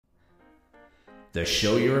The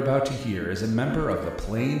show you're about to hear is a member of the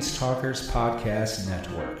Planestalkers Podcast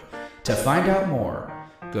Network. To find out more,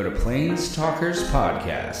 go to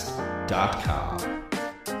planestalkerspodcast.com.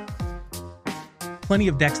 Plenty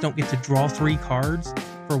of decks don't get to draw 3 cards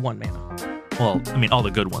for 1 mana. Well, I mean, all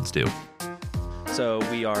the good ones do. So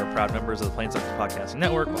we are proud members of the Planestalkers Podcasting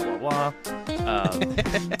Network, blah, blah, blah.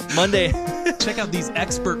 Monday. Check out these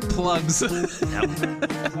expert plugs.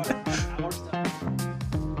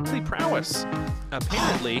 Prowess.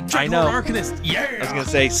 Apparently, I know. Arcanist. Yeah. I was going to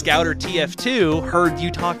say, Scouter TF2 heard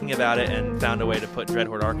you talking about it and found a way to put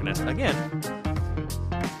Dreadhorde Arcanist again.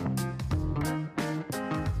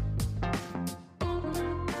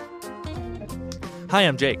 Hi,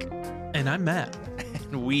 I'm Jake. And I'm Matt.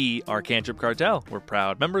 And we are Cantrip Cartel. We're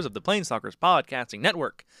proud members of the Planestalkers Podcasting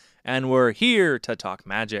Network. And we're here to talk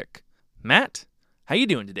Magic. Matt, how you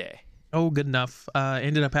doing today? Oh, good enough.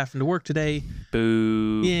 Ended up having to work today.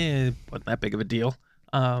 Boo. Yeah, wasn't that big of a deal.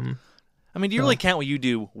 I mean, do you really count what you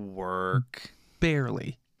do work?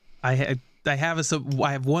 Barely. I have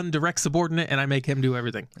one direct subordinate, and I make him do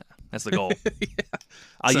everything. That's the goal.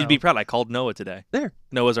 Yeah. You'd be proud. I called Noah today. There.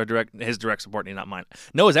 Noah's his direct subordinate, not mine.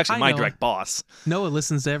 Noah's actually my direct boss. Noah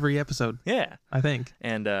listens to every episode. Yeah. I think.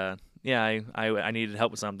 And yeah, I needed help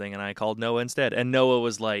with something, and I called Noah instead. And Noah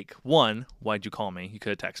was like, 1, why'd you call me? You could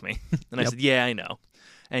have texted me. And I said, yeah, I know.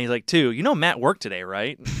 And he's like, 2, you know Matt worked today,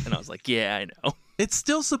 right? And I was like, yeah, I know. It's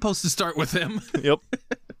still supposed to start with him. Yep.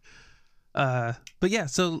 But yeah,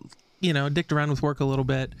 so, dicked around with work a little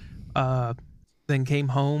bit. Then came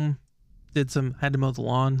home, had to mow the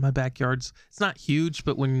lawn. My backyard's, it's not huge,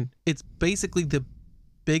 but when it's basically the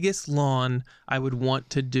biggest lawn I would want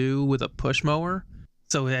to do with a push mower.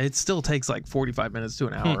 So it still takes like 45 minutes to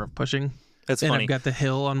an hour of pushing. That's funny. And I've got the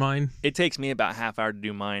hill on mine. It takes me about half hour to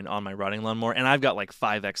do mine on my riding lawnmower, and I've got like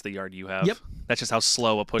 5x the yard you have. Yep. That's just how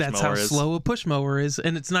slow a push mower is. That's how slow a push mower is,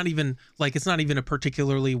 and it's not even a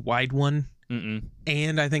particularly wide one. Mm-mm.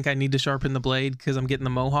 And I think I need to sharpen the blade because I'm getting the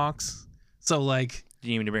mohawks. So like, do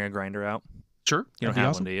you need me to bring a grinder out? Sure. You don't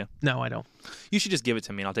have one, do you? No, I don't. You should just give it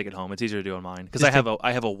to me, and I'll take it home. It's easier to do on mine because I have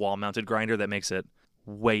a wall mounted grinder that makes it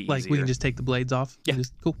way easier. Like we can just take the blades off. Yeah.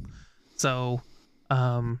 Cool. So,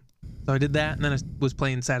 so I did that, and then I was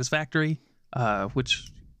playing Satisfactory, which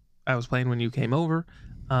I was playing when you came over.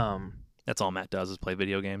 That's all Matt does is play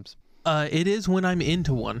video games. It is when I'm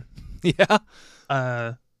into one. Yeah.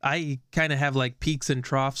 I kind of have like peaks and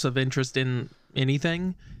troughs of interest in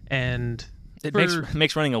anything, and it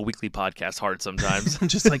makes running a weekly podcast hard sometimes. I'm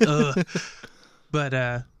just like, ugh.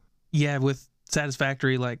 But yeah, with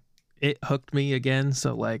Satisfactory, like it hooked me again.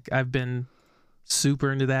 So like I've been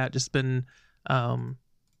super into that. Just been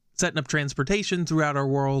setting up transportation throughout our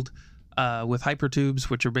world with hypertubes,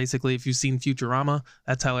 which are basically, if you've seen Futurama,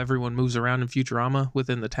 that's how everyone moves around in Futurama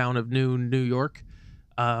within the town of New York.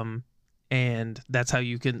 And that's how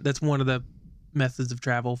that's one of the methods of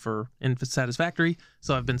travel in Satisfactory.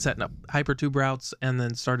 So I've been setting up hypertube routes and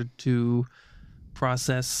then started to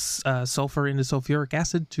process sulfur into sulfuric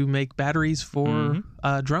acid to make batteries for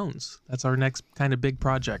drones. That's our next kind of big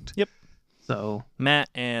project. Yep. So Matt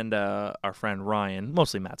and our friend Ryan,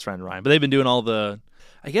 mostly Matt's friend Ryan, but they've been doing all the,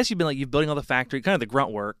 I guess you've building all the factory, kind of the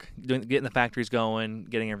grunt work, getting the factories going,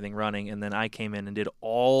 getting everything running, and then I came in and did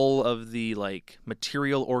all of the like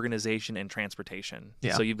material organization and transportation.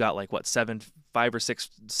 Yeah. So you've got like 5 or 6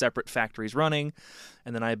 separate factories running,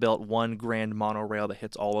 and then I built one grand monorail that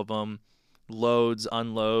hits all of them, loads,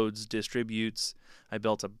 unloads, distributes. I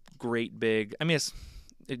built a great big,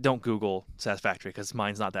 don't Google Satisfactory because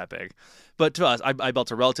mine's not that big. But to us, I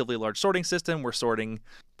built a relatively large sorting system. We're sorting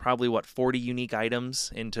probably, 40 unique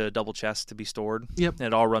items into double chests to be stored. Yep. And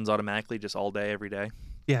it all runs automatically just all day, every day.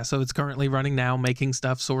 Yeah, so it's currently running now, making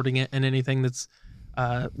stuff, sorting it, and anything that's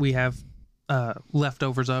we have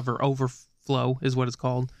leftovers of, or overflow is what it's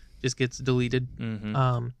called, just gets deleted.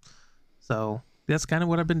 Mm-hmm. So that's kind of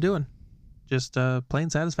what I've been doing. Just playing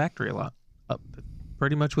Satisfactory a lot.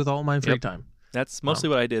 Pretty much with all my free time. That's mostly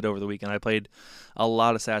what I did over the weekend. I played a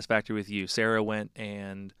lot of Satisfactory with you. Sarah went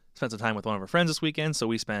and spent some time with one of her friends this weekend, so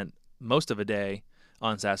we spent most of a day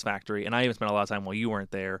on Satisfactory, and I even spent a lot of time while you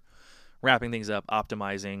weren't there, wrapping things up,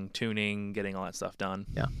 optimizing, tuning, getting all that stuff done.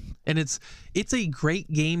 Yeah, and it's a great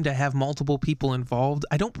game to have multiple people involved.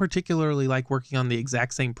 I don't particularly like working on the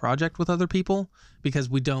exact same project with other people because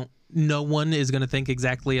no one is going to think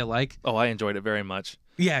exactly alike. Oh, I enjoyed it very much.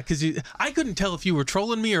 Yeah, because I couldn't tell if you were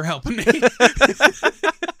trolling me or helping me.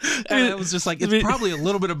 And I was just like, it's probably a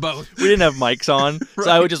little bit of both. We didn't have mics on, Right.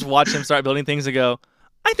 so I would just watch him start building things and go,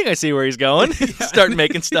 I think I see where he's going. Start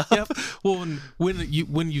making stuff. Yep. Well,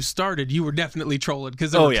 when you started, you were definitely trolling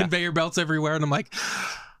because there were conveyor belts everywhere, and I'm like,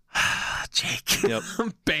 Jake. Yep.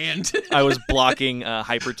 Banned. I was blocking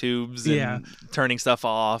hypertubes and Yeah. turning stuff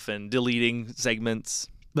off and deleting segments.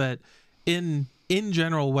 But in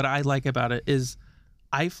general, what I like about it is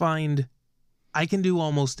I find I can do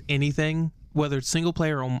almost anything, whether it's single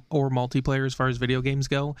player or multiplayer as far as video games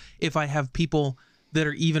go, if I have people that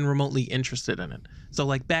are even remotely interested in it. So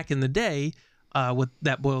like back in the day, what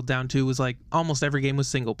that boiled down to was like almost every game was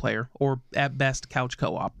single player or at best couch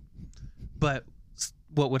co-op. But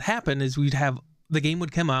what would happen is the game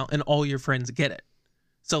would come out and all your friends get it.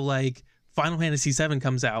 So like Final Fantasy VII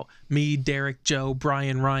comes out, me, Derek, Joe,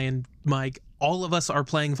 Brian, Ryan, Mike, all of us are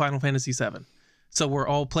playing Final Fantasy VII. So we're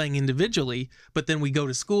all playing individually, but then we go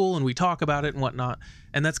to school and we talk about it and whatnot.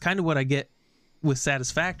 And that's kind of what I get with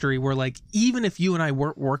Satisfactory, where like, even if you and I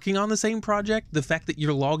weren't working on the same project, the fact that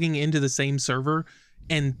you're logging into the same server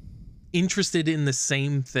and interested in the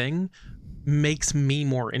same thing makes me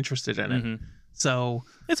more interested in it. Mm-hmm. So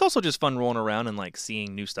it's also just fun rolling around and like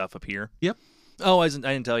seeing new stuff appear. Yep. Oh, I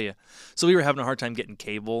didn't tell you. So we were having a hard time getting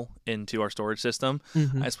cable into our storage system.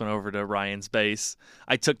 Mhm. I just went over to Ryan's base.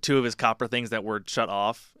 I took 2 of his copper things that were shut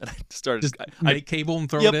off, and I started just make cable and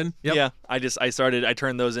throw Yep. it in. Yep. Yeah, I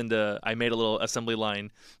turned those into. I made a little assembly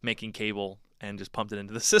line making cable and just pumped it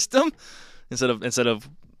into the system instead of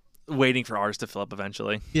waiting for ours to fill up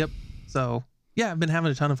eventually. Yep. So yeah, I've been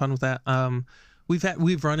having a ton of fun with that.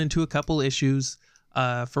 We've run into a couple issues.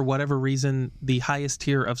 For whatever reason, the highest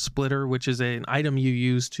tier of splitter, which is an item you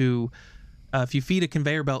use to, if you feed a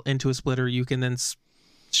conveyor belt into a splitter, you can then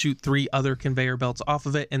shoot 3 other conveyor belts off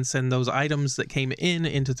of it and send those items that came in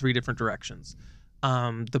into 3 different directions.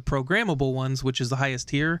 The programmable ones, which is the highest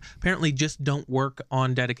tier, apparently just don't work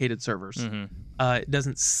on dedicated servers. Mm-hmm. It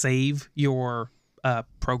doesn't save your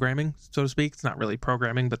programming, so to speak. It's not really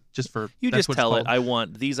programming, but just for You that's just what it's tell it, called. I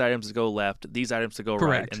want these items to go left, these items to go right,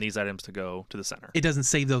 Correct. and these items to go to the center. It doesn't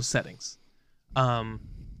save those settings,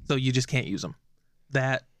 so you just can't use them.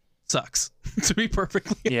 That sucks, to be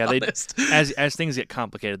perfectly honest. As things get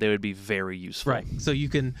complicated, they would be very useful. Right. So you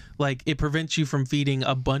can like it prevents you from feeding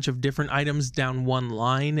a bunch of different items down one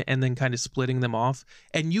line and then kind of splitting them off.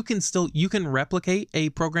 And you can replicate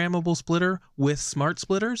a programmable splitter with smart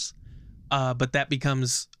splitters. But that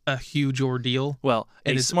becomes a huge ordeal. Well,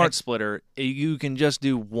 And a it's smart splitter, you can just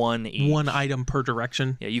do one each. One item per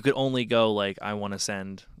direction. Yeah, you could only go like, I want to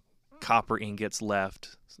send copper ingots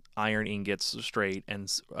left, iron ingots straight, and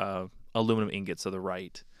aluminum ingots to the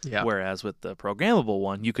right. Yeah. Whereas with the programmable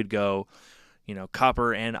one, you could go,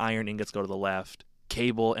 copper and iron ingots go to the left,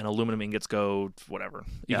 cable and aluminum ingots go whatever.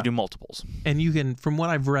 You can do multiples. And you can, from what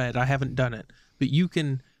I've read, I haven't done it, but you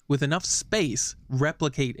can, with enough space,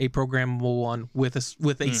 replicate a programmable one with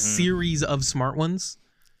a series of smart ones.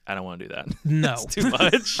 I don't want to do that. No. It's too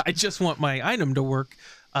much. I just want my item to work.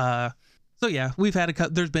 So yeah, we've had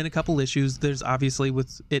there's been a couple issues. There's obviously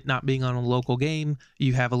with it not being on a local game,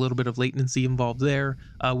 you have a little bit of latency involved there.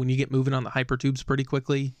 When you get moving on the hypertubes pretty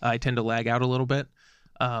quickly, I tend to lag out a little bit.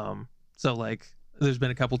 So like there's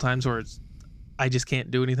been a couple times where I just can't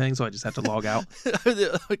do anything, so I just have to log out.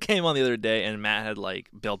 I came on the other day and Matt had like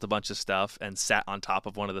built a bunch of stuff and sat on top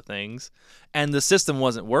of one of the things, and the system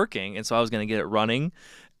wasn't working, and so I was going to get it running,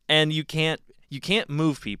 and you can't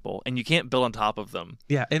move people and you can't build on top of them.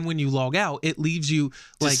 Yeah, and when you log out, it leaves you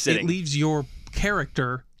like sitting. It leaves your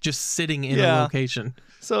character just sitting in a location.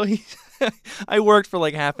 So I worked for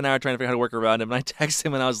like half an hour trying to figure out how to work around him, and I texted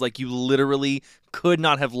him and I was like, "You literally could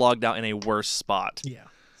not have logged out in a worse spot." Yeah.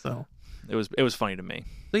 So it was funny to me.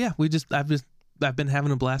 So yeah, I've been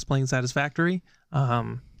having a blast playing Satisfactory.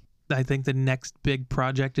 I think the next big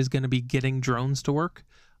project is going to be getting drones to work.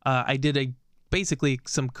 I did basically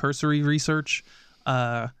some cursory research.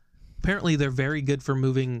 Apparently they're very good for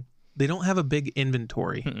moving. They don't have a big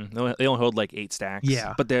inventory. No, they only hold like 8 stacks.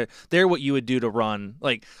 Yeah. But they're what you would do to run,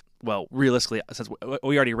 like, well, realistically, since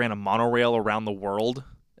we already ran a monorail around the world,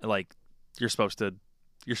 like you're supposed to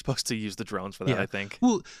use the drones for that, I think.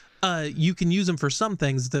 Well, you can use them for some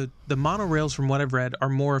things. The monorails, from what I've read, are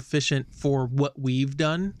more efficient for what we've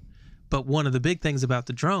done. But one of the big things about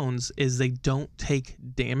the drones is they don't take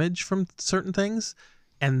damage from certain things.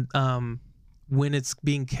 And when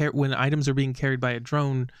items are being carried by a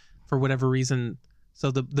drone, for whatever reason,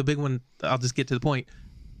 so the big one, I'll just get to the point,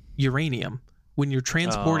 uranium. When you're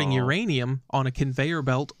transporting uranium on a conveyor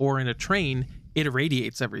belt or in a train, it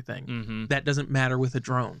irradiates everything. Mm-hmm. That doesn't matter with a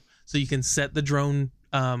drone. So you can set the drone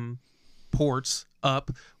ports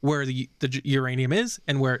up where the uranium is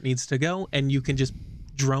and where it needs to go, and you can just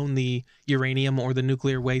drone the uranium or the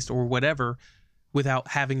nuclear waste or whatever without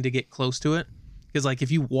having to get close to it. because like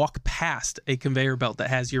if you walk past a conveyor belt that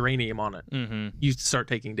has uranium on it, you start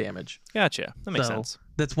taking damage. Gotcha. That makes sense.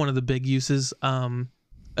 That's one of the big uses.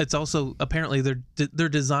 It's also apparently they're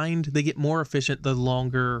designed. They get more efficient the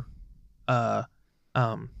longer, the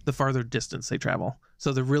farther distance they travel.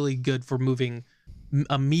 So they're really good for moving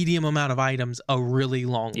a medium amount of items a really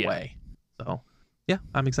long way. So yeah,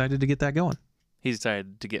 I'm excited to get that going. He's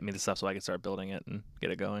excited to get me the stuff so I can start building it and get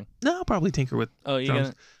it going. No, I'll probably tinker with. Oh, you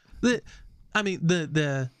drones.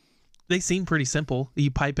 They seem pretty simple. You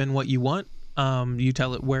pipe in what you want. You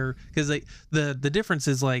tell it where, because the difference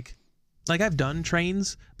is like I've done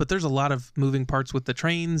trains, but there's a lot of moving parts with the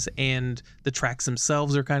trains, and the tracks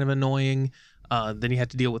themselves are kind of annoying. Then you have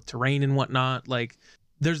to deal with terrain and whatnot. Like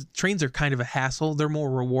trains are kind of a hassle. They're more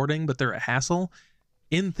rewarding, but they're a hassle.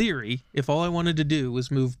 In theory, if all I wanted to do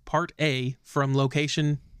was move part A from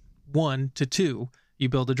location 1 to 2, you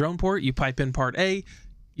build a drone port, you pipe in part A,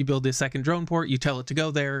 you build a second drone port, you tell it to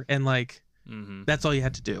go there, and that's all you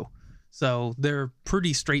had to do. So they're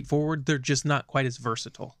pretty straightforward. They're just not quite as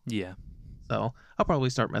versatile. Yeah. So I'll probably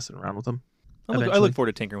start messing around with them. I look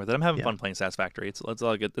forward to tinkering with it. I'm having fun playing Satisfactory. It's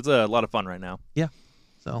all good. It's a lot of fun right now. Yeah.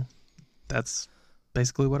 So that's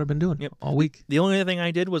basically what I've been doing all week. The only other thing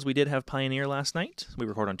I did was we did have Pioneer last night. We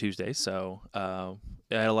record on Tuesdays, so I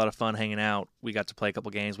had a lot of fun hanging out. We got to play a couple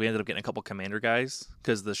games. We ended up getting a couple Commander guys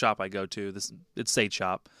because the shop I go to, it's Sage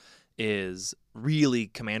Shop, is really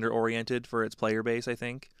Commander-oriented for its player base, I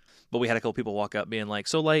think. But we had a couple people walk up being like,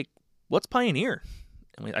 so, like, what's Pioneer?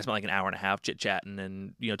 And I spent like an hour and a half chit-chatting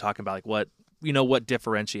and, talking about, like, what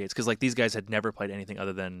differentiates. Because, like, these guys had never played anything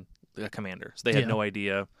other than a Commander. So they had no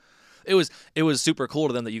idea. It was super cool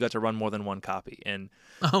to them that you got to run more than one copy, and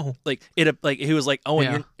he was like,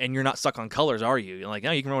 and you're not stuck on colors, are you? And like,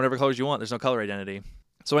 no, you can run whatever colors you want. There's no color identity.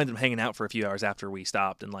 So I ended up hanging out for a few hours after we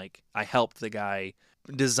stopped, and like I helped the guy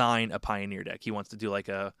design a Pioneer deck. He wants to do like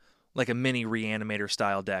a mini Reanimator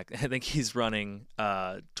style deck. I think he's running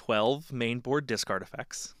 12 main board discard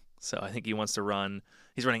effects. So I think he's running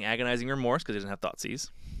Agonizing Remorse because he doesn't have Thoughtseize.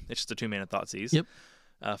 It's just a 2-mana Thoughtseize.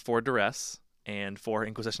 Yep. 4 Duress. And 4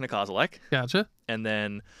 Inquisition of Kozilek. Gotcha. And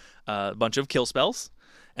then a bunch of kill spells,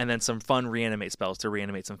 and then some fun reanimate spells to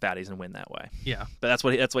reanimate some fatties and win that way. Yeah. But that's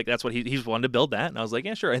what he wanted to build that, and I was like,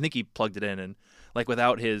 yeah, sure. I think he plugged it in, and like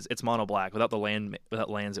it's mono black without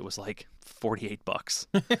lands, it was like $48.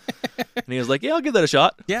 And he was like, yeah, I'll give that a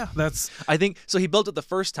shot. Yeah, I think so. He built it the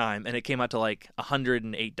first time, and it came out to like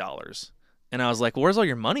 $108, and I was like, well, where's all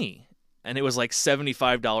your money? And it was like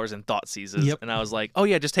 $75 in Thoughtseizes. Yep. And I was like, oh,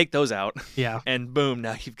 yeah, just take those out. Yeah. And boom,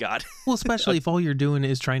 now you've got... Well, especially if all you're doing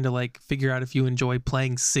is trying to like figure out if you enjoy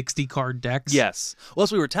playing 60-card decks. Yes. Well,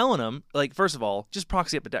 as we were telling him, like, first of all, just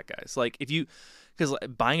proxy up a deck, guys. Like, because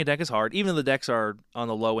buying a deck is hard. Even though the decks are on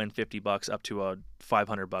the low end $50 up to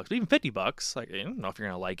 $500, but even $50, like, I don't know if you're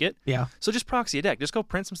going to like it. Yeah. So just proxy a deck. Just go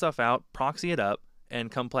print some stuff out, proxy it up,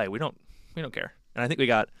 and come play. We don't care. And I think we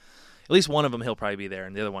got... At least one of them, he'll probably be there,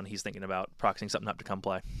 and the other one, he's thinking about proxying something up to come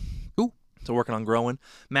play. Cool. So working on growing.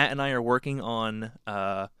 Matt and I are working on,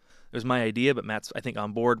 it was my idea, but Matt's, I think,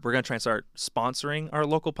 on board. We're going to try and start sponsoring our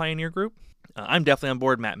local Pioneer group. I'm definitely on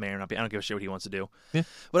board. Matt may or not be. I don't give a shit what he wants to do. Yeah.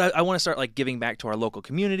 But I want to start, like, giving back to our local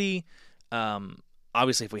community.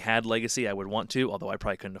 Obviously, if we had Legacy, I would want to, although I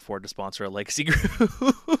probably couldn't afford to sponsor a Legacy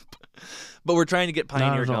group. But we're trying to get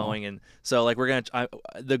Pioneer going, and so like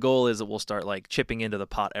the goal is that we'll start like chipping into the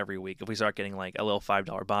pot every week. If we start getting like a little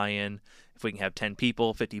 $5 buy-in, if we can have 10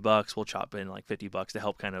 people, $50, we'll chop in like $50 to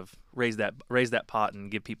help kind of raise that pot and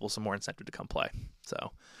give people some more incentive to come play.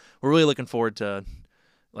 So we're really looking forward to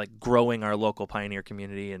like growing our local Pioneer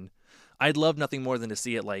community, and I'd love nothing more than to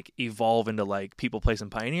see it like evolve into like people play some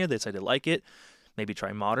Pioneer, they decide to like it, maybe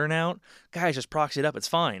try Modern out. Guys, just proxy it up, it's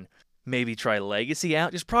fine. Maybe try Legacy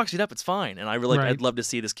out. Just proxy it up. It's fine. And I'd love to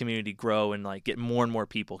see this community grow and like get more and more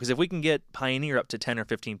people. Because if we can get Pioneer up to 10 or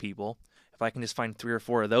 15 people, if I can just find 3 or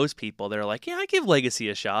 4 of those people that are like, yeah, I give Legacy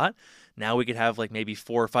a shot. Now we could have like maybe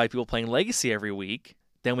 4 or 5 people playing Legacy every week.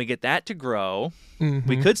 Then we get that to grow. Mm-hmm.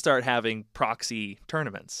 We could start having proxy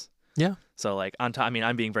tournaments. Yeah. So like on top, I mean,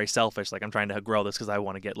 I'm being very selfish. Like I'm trying to grow this because I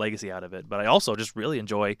want to get Legacy out of it. But I also just really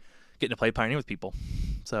enjoy getting to play Pioneer with people.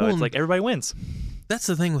 So it's like everybody wins. That's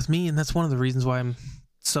the thing with me, and that's one of the reasons why I'm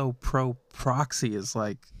so pro proxy is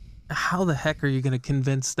like, how the heck are you going to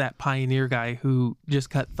convince that Pioneer guy who just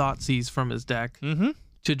cut Thoughtseize from his deck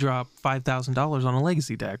to drop $5,000 on a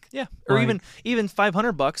Legacy deck? Yeah, or like, even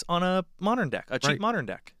 $500 on a Modern deck, a cheap Modern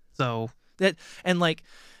deck. So that, and like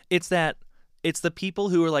it's that It's the people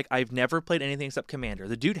who are like, I've never played anything except Commander.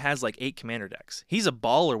 The dude has like 8 Commander decks. He's a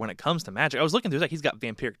baller when it comes to Magic. I was looking through his deck. He's got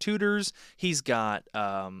Vampiric Tutors. He's got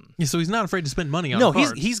Yeah, so he's not afraid to spend money on no.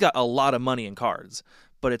 cards. He's got a lot of money in cards,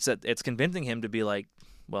 but it's convincing him to be like,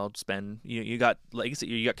 well, spend you got Legacy,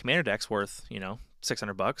 you got Commander decks worth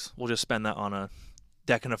 $600. We'll just spend that on a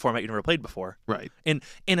deck in a format you never played before. Right. In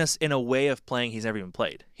a way of playing he's never even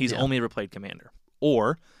played. He's only ever played Commander.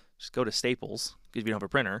 Or just go to Staples because you don't have a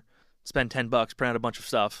printer. Spend $10, print out a bunch of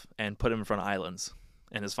stuff, and put them in front of islands,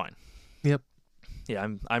 and it's fine. Yep. Yeah,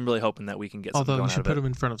 I'm really hoping that we can get something Although going you should out put of them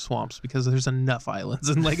in front of swamps because there's enough islands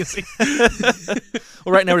in Legacy. it.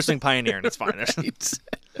 Well, right now we're just doing Pioneer, and it's fine.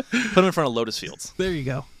 Put them in front of Lotus Fields. There you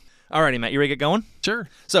go. Alrighty, Matt, you ready to get going? Sure.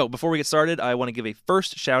 So before we get started, I want to give a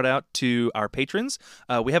first shout out to our patrons.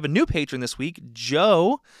 We have a new patron this week.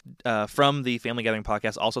 Joe from the Family Gathering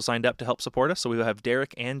podcast also signed up to help support us. So we will have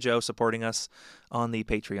Derek and Joe supporting us on the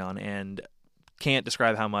Patreon, and can't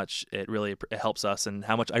describe how much it really helps us and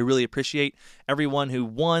how much I really appreciate everyone who,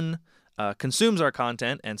 one, consumes our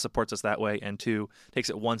content and supports us that way, and two, takes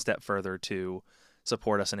it one step further to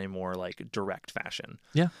support us in a more like direct fashion.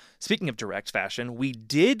 Yeah. Speaking of direct fashion, we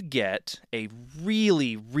did get a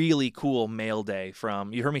really, really cool mail day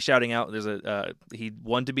from, you heard me shouting out, there's he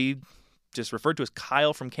wanted to be just referred to as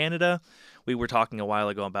Kyle from Canada. We were talking a while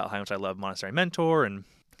ago about how much I love Monastery Mentor and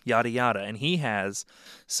yada yada, and he has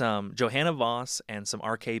some Johanna Voss and some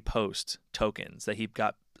Arcade Post tokens that he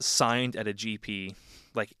got signed at a GP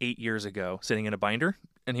like 8 years ago, sitting in a binder,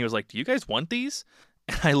 and he was like, do you guys want these?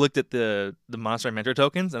 And I looked at the Monastery Mentor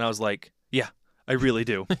tokens, and I was like, yeah, I really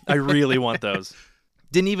do. I really want those.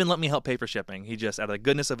 Didn't even let me help pay for shipping. He just, out of the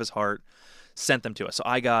goodness of his heart, sent them to us. So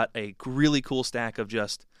I got a really cool stack of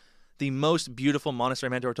just the most beautiful Monastery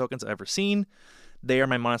Mentor tokens I've ever seen. They are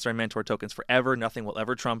my Monastery Mentor tokens forever. Nothing will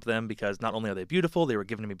ever trump them because not only are they beautiful, they were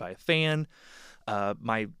given to me by a fan.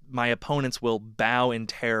 My opponents will bow in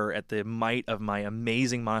terror at the might of my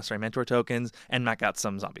amazing Monastery Mentor tokens, and Matt got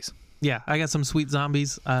some zombies. Yeah, I got some sweet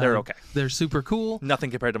zombies. They're okay. They're super cool. Nothing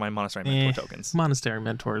compared to my Monastery Mentor tokens. Monastery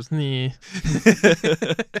Mentors.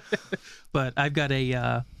 But I've got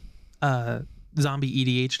a zombie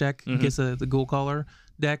EDH deck, I guess the Ghoul Caller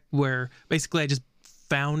deck, where basically I just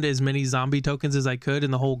found as many zombie tokens as I could,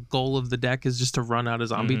 and the whole goal of the deck is just to run out of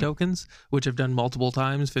zombie tokens, which I've done multiple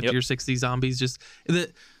times, 50 or 60 zombies. Just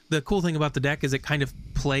the cool thing about the deck is it kind of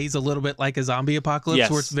plays a little bit like a zombie apocalypse,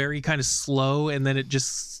 where it's very kind of slow, and then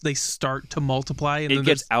they start to multiply, and it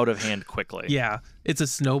gets out of hand quickly. Yeah, it's a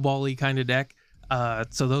snowball-y kind of deck.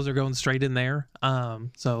 So those are going straight in there.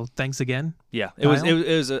 So thanks again. Yeah, it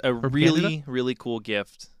was a really, really cool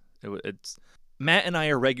gift. It's Matt and I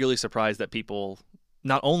are regularly surprised that people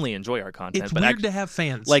not only enjoy our content, it's but weird to have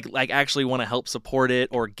fans like actually want to help support it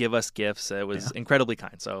or give us gifts. It was incredibly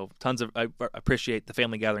kind. So I appreciate the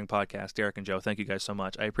Family Gathering podcast, Derek and Joe. Thank you guys so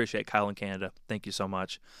much. I appreciate Kyle in Canada. Thank you so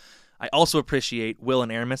much. I also appreciate Will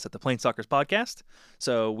and Aramis at the Planestalkers podcast.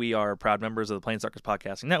 So we are proud members of the Planestalkers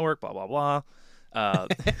Podcasting Network, blah, blah, blah.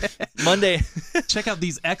 Monday. Check out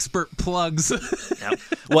these expert plugs. Yep.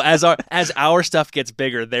 Well, as our stuff gets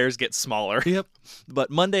bigger, theirs gets smaller. Yep. But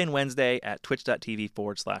Monday and Wednesday at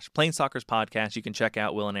twitch.tv/Planestalkers podcast, you can check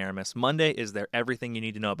out Will and Aramis. Monday is their everything you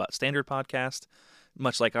need to know about standard podcast.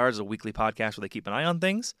 Much like ours, a weekly podcast where they keep an eye on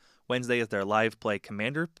things. Wednesday is their live play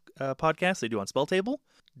Commander podcast they do on Spell Table.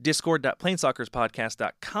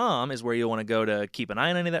 Discord.planestalkerspodcast.com is where you'll want to go to keep an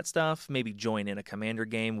eye on any of that stuff, maybe join in a Commander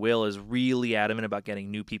game. Will is really adamant about getting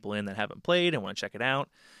new people in that haven't played and want to check it out.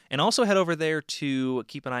 And also head over there to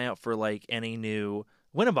keep an eye out for like any new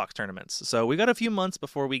Win-A-Box tournaments. So we got a few months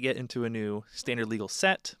before we get into a new Standard Legal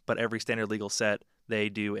set, but every Standard Legal set, they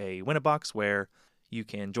do a Win-A-Box where you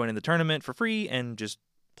can join in the tournament for free and just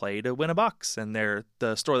play to win a box, and the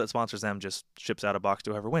store that sponsors them just ships out a box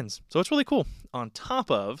to whoever wins. So it's really cool. On top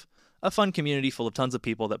of a fun community full of tons of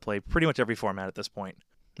people that play pretty much every format at this point.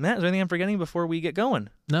 Matt, is there anything I'm forgetting before we get going?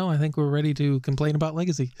 No, I think we're ready to complain about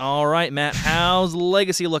Legacy. All right, Matt, how's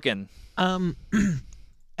Legacy looking?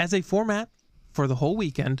 As a format for the whole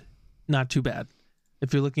weekend, not too bad.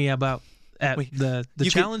 If you're looking at the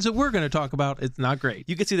challenge that we're going to talk about, it's not great.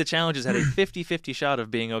 You could see the challenges had a 50-50 shot of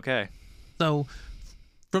being okay. So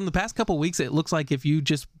from the past couple weeks, it looks like if you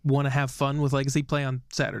just want to have fun with Legacy, play on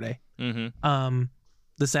Saturday. The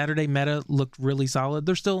Saturday meta looked really solid.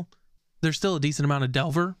 There's still a decent amount of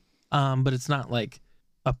Delver, but it's not like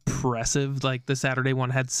oppressive. Like the Saturday one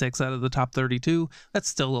had 6 out of the top 32. That's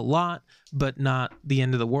still a lot, but not the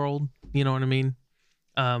end of the world. You know what I mean?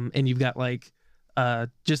 And you've got like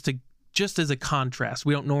just to just as a contrast,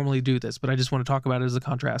 we don't normally do this, but I just want to talk about it as a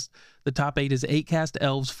contrast. The top 8 is 8 cast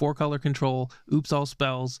elves, 4 color control, oops all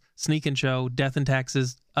spells, sneak and show, death and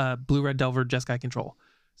taxes, blue red delver, Jeskai control.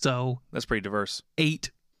 So that's pretty diverse.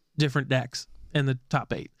 8 different decks in the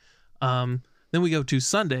top 8. Then we go to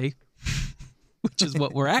Sunday, which is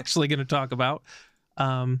what we're actually going to talk about.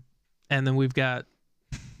 And then we've got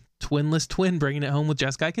Twinless Twin bringing it home with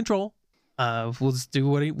Jeskai control. We'll just do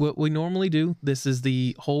what we normally do. This is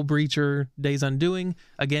the Hull Breacher Days Undoing.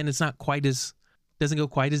 Again, it's not quite as doesn't go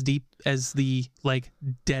quite as deep as the like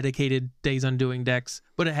dedicated Days Undoing decks,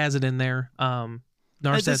 but it has it in there.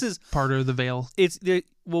 Narset's is part of the Veil.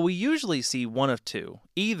 Well, we usually see one of two.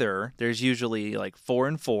 Either there's usually like 4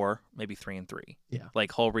 and 4, maybe 3 and 3. Yeah,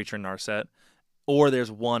 like Hull Breacher and Narset. Or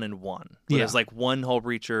there's 1 and 1. Yeah. There's like 1 Hull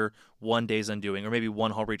Breacher, 1 Days Undoing, or maybe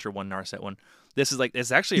 1 Hull Breacher, 1 Narset one. This is like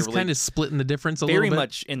it's actually he's a really kind of splitting the difference a little bit. Very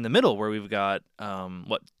much in the middle where we've got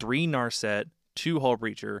 3 Narset, 2 Hull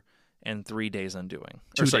Breacher, and 3 Days Undoing.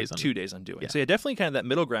 2 Days Undoing. Yeah. So yeah, definitely kind of that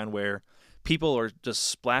middle ground where people are just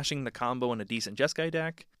splashing the combo in a decent Jeskai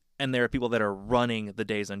deck, and there are people that are running the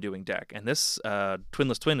Days Undoing deck. And this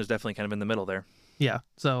Twinless Twin is definitely kind of in the middle there. Yeah.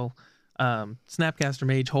 So Snapcaster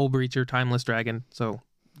Mage, Hull Breacher, Timeless Dragon. So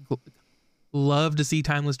love to see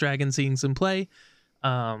Timeless Dragon seeing some play.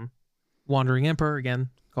 Wandering Emperor, again,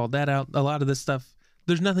 called that out. A lot of this stuff,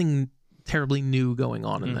 there's nothing terribly new going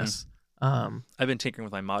on in this. I've been tinkering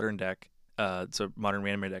with my modern deck, so modern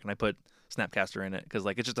reanimate deck, and I put Snapcaster in it because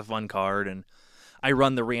like it's just a fun card, and I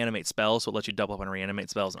run the reanimate spell, so it lets you double up on reanimate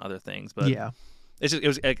spells and other things. But yeah,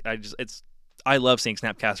 I love seeing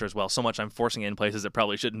Snapcaster as well. So much I'm forcing it in places it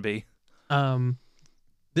probably shouldn't be.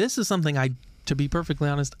 This is something to be perfectly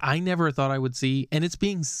honest, I never thought I would see, and it's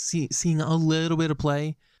being seeing a little bit of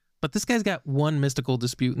play. But this guy's got 1 Mystical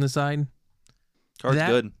Dispute in the side. Card's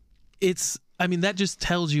good. That just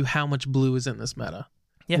tells you how much blue is in this meta.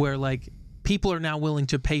 Yeah. Where like people are now willing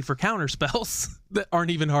to pay for counter spells that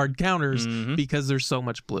aren't even hard counters because there's so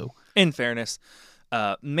much blue. In fairness,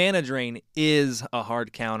 Mana Drain is a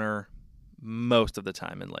hard counter most of the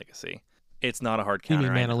time in Legacy. It's not a hard counter.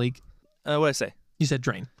 You mean Mana Leak? What did I say? You said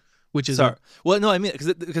Drain, which is sorry. Well, no, I mean because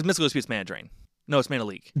Mystical Dispute's Mana Drain. No, it's Mana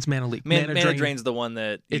Leak. It's Mana Leak. Mana Drain's the one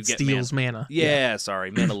that you it get steals mana. Yeah,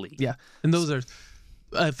 sorry, Mana Leak. Yeah, and those are,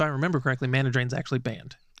 if I remember correctly, Mana Drain's actually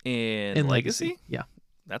banned in Legacy. Yeah,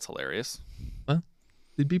 that's hilarious. Well,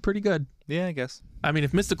 it'd be pretty good. Yeah, I guess. I mean,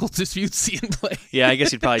 if Mystical Dispute's seeing play. Yeah, I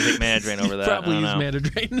guess you'd probably take Mana Drain over that. Probably use Mana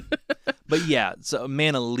Drain. But yeah, so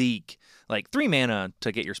Mana Leak, like 3 mana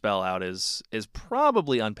to get your spell out is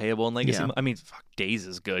probably unpayable in Legacy. Yeah. I mean, Daze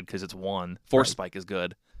is good because it's 1. Force Spike is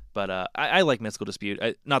good. But I like Mystical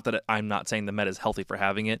Dispute. Not that I'm not saying the meta is healthy for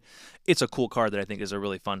having it. It's a cool card that I think is a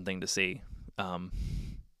really fun thing to see.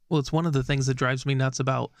 Well, it's one of the things that drives me nuts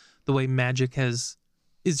about the way Magic is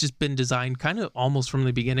just been designed kind of almost from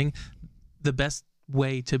the beginning. The best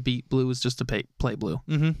way to beat blue is just to play blue.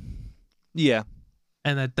 Mm-hmm. Yeah.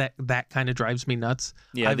 And that kind of drives me nuts.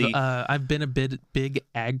 Yeah, I've been a big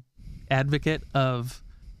advocate of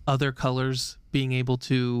other colors being able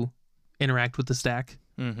to interact with the stack.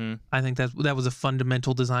 Mm-hmm. I think that was a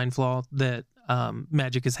fundamental design flaw that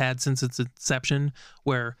Magic has had since its inception,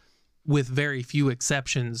 where with very few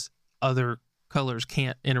exceptions, other colors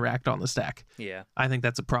can't interact on the stack. Yeah. I think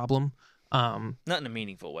that's a problem. Not in a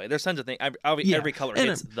meaningful way. There's tons of things. Every color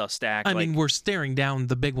hits the stack. I mean, we're staring down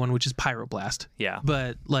the big one, which is Pyroblast. Yeah.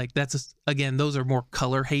 But like again, those are more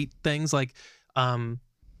color hate things. Like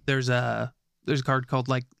there's a card called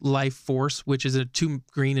like Life Force, which is a 2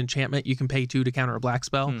 green enchantment. You can pay 2 to counter a black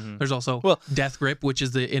spell. Mm-hmm. There's also Death Grip, which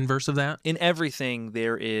is the inverse of that. In everything,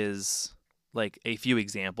 there is like a few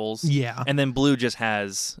examples. Yeah. And then blue just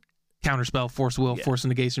has Counterspell, Force Will, Force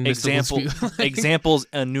Negation, examples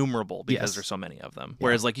innumerable because there's so many of them.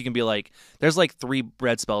 Whereas like you can be like, there's like 3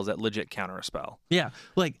 red spells that legit counter a spell. Yeah.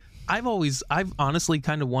 Like I've honestly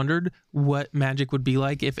kind of wondered what Magic would be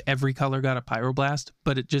like if every color got a Pyroblast,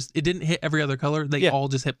 but it didn't hit every other color. They all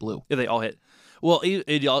just hit blue. Yeah, they all hit. Well,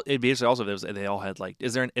 it'd be interesting also if they all had like,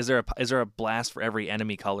 is there a blast for every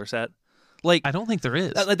enemy color set? Like I don't think there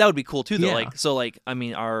is. That would be cool too though. Yeah. Like I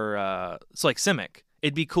mean our like Simic.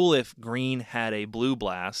 It'd be cool if green had a blue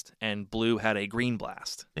blast and blue had a green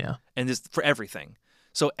blast. Yeah. And just for everything.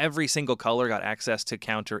 So every single color got access to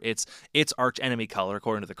counter its arch enemy color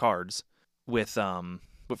according to the cards with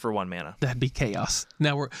but for 1 mana. That'd be chaos.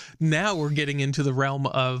 Now we're getting into the realm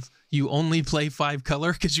of you only play 5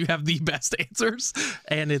 color because you have the best answers,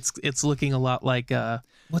 and it's looking a lot like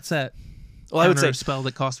what's that? Well, I would say spell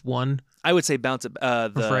that costs 1. I would say bounce the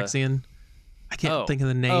Phyrexian. I can't think of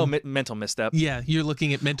the name. Oh, mental misstep. Yeah, you're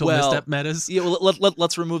looking at mental misstep metas. Yeah, well,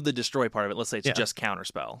 let's remove the destroy part of it. Let's say it's just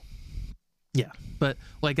counterspell. Yeah, but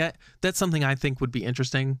like that's something I think would be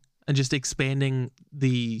interesting, and just expanding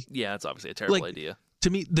the. Yeah, it's obviously a terrible idea. To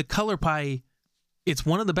me, the color pie, it's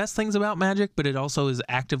one of the best things about Magic, but it also is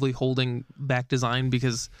actively holding back design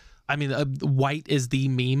because. I mean, white is the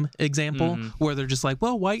meme example where they're just like,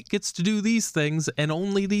 well, white gets to do these things and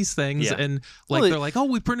only these things. Yeah. And they're like, oh,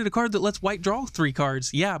 we printed a card that lets white draw 3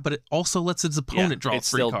 cards. Yeah, but it also lets its opponent draw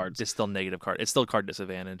 3 cards. It's still negative card. It's still card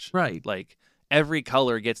disadvantage. Right. Like every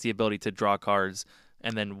color gets the ability to draw cards,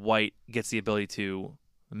 and then white gets the ability to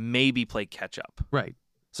maybe play catch up. Right.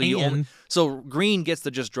 So so green gets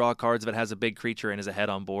to just draw cards if it has a big creature and is ahead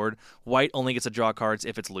on board. White only gets to draw cards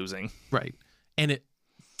if it's losing. Right. And it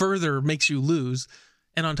further makes you lose.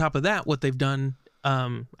 And on top of that, what they've done,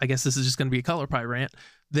 I guess this is just going to be a color pie rant.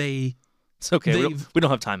 It's okay. We don't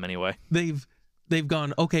have time anyway. They've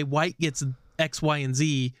gone, okay, white gets X, Y, and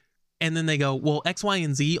Z, and then they go, well, X, Y,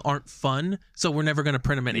 and Z aren't fun, so we're never going to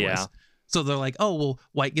print them anyways. Yeah. So they're like, oh, well,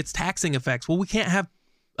 white gets taxing effects. Well, we can't have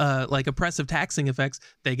oppressive taxing effects.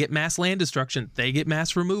 They get mass land destruction. They get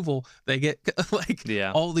mass removal. They get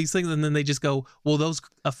all these things, and then they just go, well, those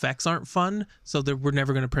effects aren't fun, so we're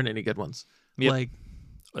never going to print any good ones. Yep.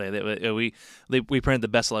 We printed the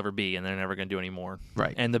best they'll ever be, and they're never going to do any more.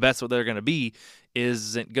 Right. And the best what they're going to be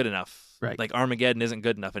isn't good enough. Right. Like Armageddon isn't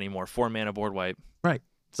good enough anymore. 4 mana board wipe. Right.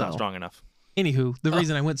 It's not strong enough. Anywho, the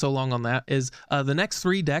reason I went so long on that is the next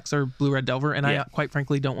 3 decks are Blue-Red Delver, and I quite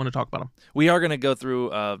frankly don't want to talk about them. We are going to go through,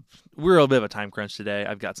 we're a bit of a time crunch today.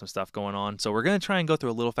 I've got some stuff going on, so we're going to try and go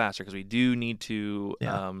through a little faster because we do need to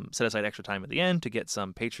set aside extra time at the end to get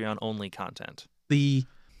some Patreon-only content. The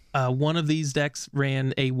one of these decks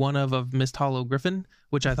ran a of Mist Hollow Griffin,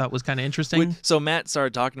 which I thought was kind of interesting. So Matt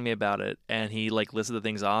started talking to me about it, and he listed the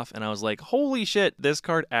things off, and I was like, holy shit, this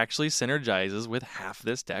card actually synergizes with half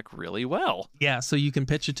this deck really well. Yeah, so you can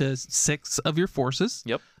pitch it to 6 of your forces.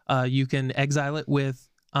 Yep. You can exile it with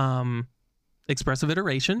Expressive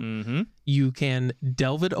Iteration. Mm-hmm. You can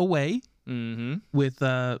delve it away with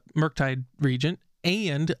Murktide Regent,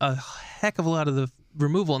 and a heck of a lot of the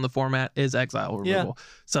removal in the format is exile removal. Yeah.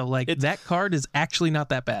 So that card is actually not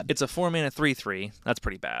that bad. It's a 4-mana 3/3. That's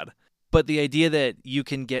pretty bad. But the idea that you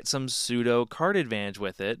can get some pseudo card advantage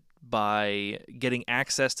with it by getting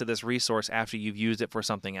access to this resource after you've used it for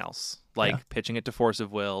something else, pitching it to Force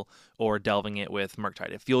of Will or delving it with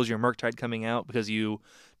Murktide. It fuels your Murktide coming out because you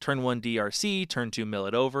turn 1 DRC, turn 2 mill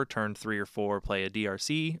it over, turn 3 or 4 play a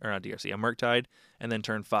DRC, or not DRC, a Murktide, and then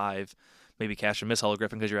turn 5 maybe cast a Miss Hollow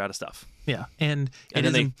Griffin because you're out of stuff. Yeah, and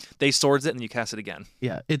then they swords it and you cast it again.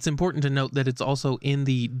 Yeah, it's important to note that it's also in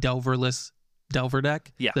the Delverless Delver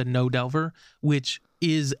deck, the no Delver, which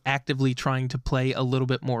is actively trying to play a little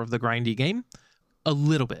bit more of the grindy game, a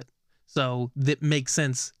little bit. So that makes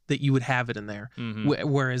sense that you would have it in there. Mm-hmm.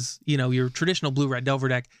 Whereas, your traditional Blue-Red Delver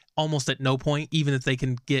deck, almost at no point, even if they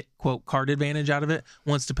can get, quote, card advantage out of it,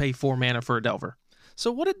 wants to pay 4 mana for a Delver.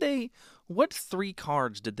 So what 3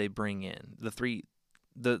 cards did they bring in?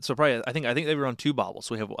 So probably I think they were on 2 baubles.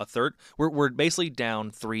 So we have a third. We're basically down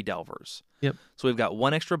 3 Delvers. Yep. So we've got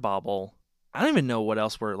 1 extra bauble. I don't even know what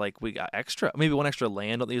else we got extra. Maybe 1 extra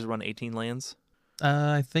land. Don't these run 18 lands?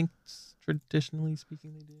 I think traditionally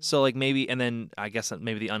speaking they do. So maybe, and then I guess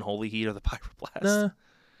maybe the Unholy Heat or the Pyroblast.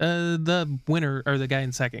 The winner or the guy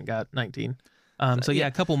in second got 19.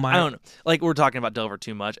 A couple minor. I don't know. We're talking about Delver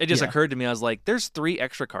too much. It just occurred to me. I was like, there's 3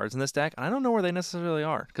 extra cards in this deck, and I don't know where they necessarily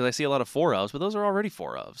are because I see a lot of 4-ofs, but those are already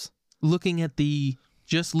 4-ofs. Looking at the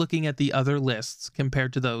other lists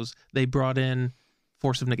compared to those, they brought in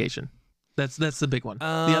Force of Negation. That's the big one. The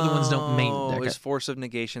other ones don't main deck. Is Force of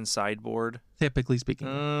Negation sideboard? Typically speaking.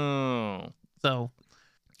 Oh. So.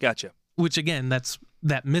 Gotcha. Which again,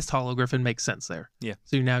 that Mist Hollow Griffin makes sense there. Yeah.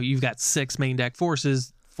 So now you've got 6 main deck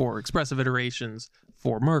forces, 4 expressive iterations,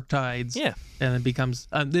 4 Murktides. Yeah. And it becomes,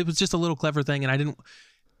 it was just a little clever thing. And I didn't,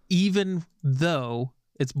 even though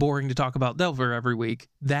it's boring to talk about Delver every week,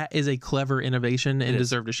 that is a clever innovation and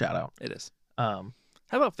deserved a shout out. It is. How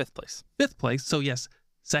about 5th place? 5th place. So yes,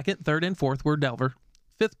 2nd, 3rd, and 4th were Delver.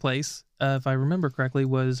 5th place, if I remember correctly,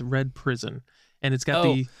 was Red Prison. And it's got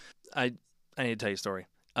I need to tell you a story.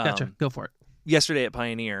 Gotcha. Go for it. Yesterday at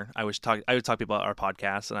Pioneer, I would talk to people about our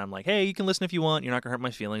podcast, and I'm like, hey, you can listen if you want. You're not going to hurt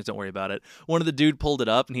my feelings. Don't worry about it. One of the dude pulled it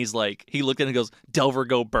up, and he's like, he looked at it and goes, Delver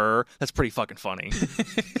go burr. That's pretty fucking funny.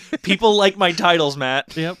 People like my titles,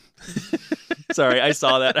 Matt. Yep. Sorry, I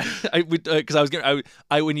saw that. Because I was going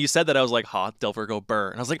to, when you said that, I was like, Delver go burr.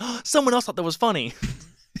 And I was like, someone else thought that was funny.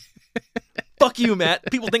 Fuck you,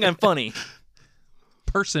 Matt. People think I'm funny.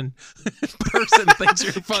 Person thinks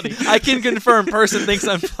you're funny. I can confirm person thinks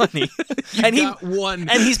I'm funny. And he got one.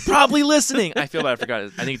 And he's probably listening. I feel bad I forgot. I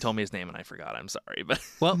think he told me his name and I forgot. I'm sorry. But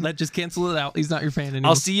well, that just cancel it out. He's not your fan anymore.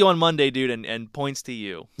 I'll see you on Monday, dude, and points to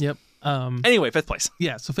you. Yep. Anyway, 5th place.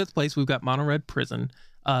 Yeah, so 5th place, we've got Mono Red Prison.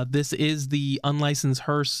 This is the unlicensed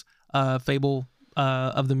hearse Fable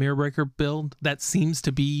of the Mirror Breaker build. That seems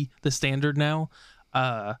to be the standard now,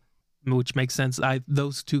 which makes sense.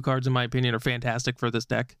 Those 2 cards, in my opinion, are fantastic for this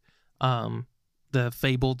deck. The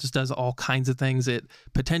Fable just does all kinds of things. It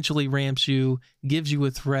potentially ramps you, gives you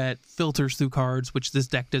a threat, filters through cards, which this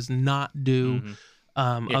deck does not do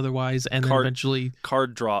otherwise, and then eventually...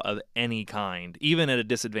 Card draw of any kind, even at a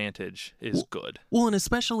disadvantage, is good. Well, and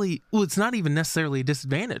especially... Well, it's not even necessarily a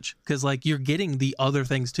disadvantage, because, like, you're getting the other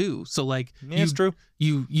things, too. So, like... Yeah, it's true.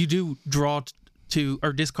 You do draw 2,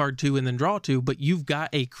 or discard 2 and then draw 2, but you've got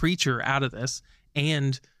a creature out of this,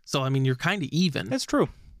 and so, I mean, you're kind of even. That's true.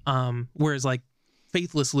 Whereas, like,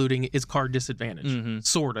 Faithless Looting is card disadvantage,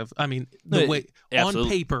 sort of. I mean, on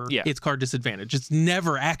paper, it's card disadvantage. It's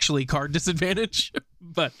never actually card disadvantage,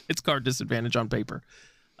 but it's card disadvantage on paper.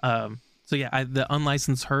 So yeah, the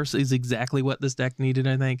unlicensed hearse is exactly what this deck needed,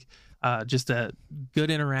 I think. Just a good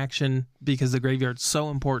interaction because the graveyard's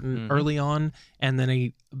so important early on, and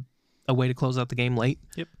then a way to close out the game late.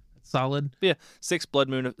 Yep, solid. Yeah, 6 Blood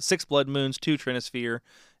Moons, 2 Trinisphere,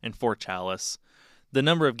 and 4 Chalice. The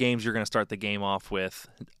number of games you're going to start the game off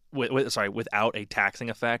without a taxing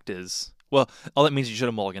effect is, well, all that means you should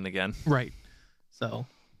have mulliganed again. Right. So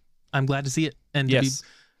I'm glad to see it. And yes,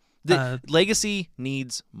 the Legacy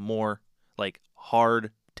needs more like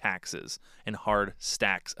hard taxes and hard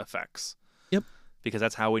stacks effects. Yep. Because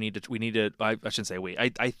that's how we need to. I shouldn't say we.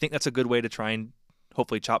 I think that's a good way to try and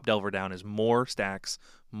hopefully chop Delver down is more stacks,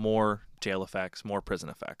 more jail effects, more prison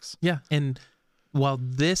effects. Yeah, and while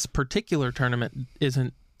this particular tournament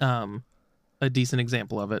isn't a decent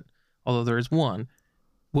example of it, although there is one,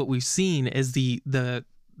 what we've seen is the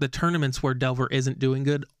tournaments where Delver isn't doing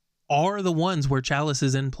good are the ones where Chalice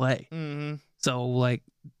is in play. Mm-hmm. So, like,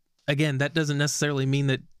 again, that doesn't necessarily mean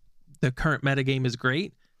that the current metagame is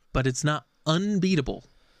great, but it's not unbeatable.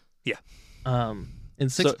 Yeah. In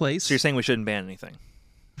 6th place... So you're saying we shouldn't ban anything?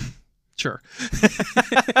 Sure.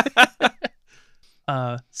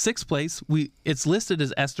 6th place, it's listed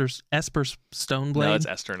as Esper Stoneblade. No, it's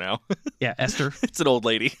Esther now. Yeah, Esther. It's an old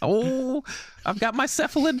lady. Oh, I've got my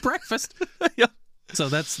cephalid breakfast. Yeah. So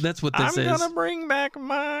that's what this is. I'm gonna bring back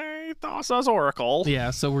my Thassa's Oracle.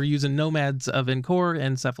 Yeah, so we're using Nomads of Encore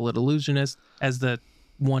and Cephalid Illusionist as the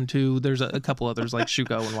 1-2. There's a couple others like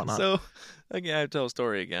Shuko and whatnot. So, again, I have to tell a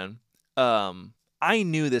story again. I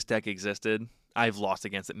knew this deck existed. I've lost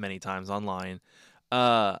against it many times online.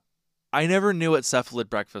 I never knew what Cephalid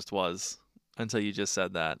Breakfast was until you just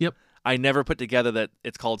said that. Yep. I never put together that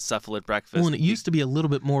it's called Cephalid Breakfast. Well, and it used to be a little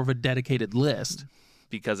bit more of a dedicated list.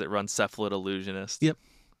 Because it runs Cephalid Illusionist. Yep.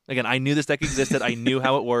 Again, I knew this deck existed. I knew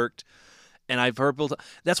how it worked. And I've heard people...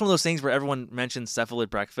 That's one of those things where everyone mentions Cephalid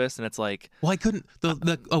Breakfast, and it's like... Well, I couldn't...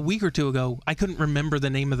 a week or two ago, I couldn't remember the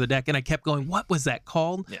name of the deck, and I kept going, what was that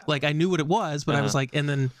called? Yeah. Like, I knew what it was, but I was like... And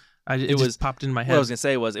then it just popped in my head. What I was going to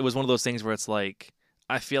say was, it was one of those things where it's like,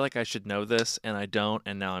 I feel like I should know this, and I don't,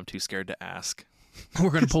 and now I'm too scared to ask. We're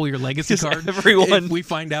going to pull your legacy card everyone, if we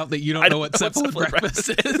find out that you don't know what Cephalid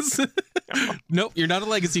Breakfast is. Nope, you're not a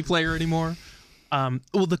legacy player anymore.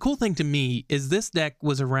 Well, the cool thing to me is this deck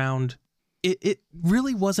was around... It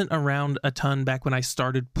really wasn't around a ton back when I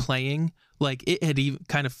started playing. Like, it had even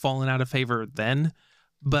kind of fallen out of favor then.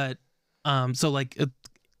 But, so, like,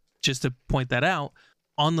 just to point that out,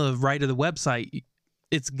 on the right of the website,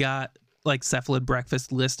 it's got, like, Cephalid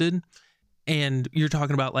Breakfast listed. And you're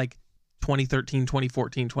talking about, like, 2013,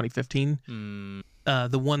 2014, 2015.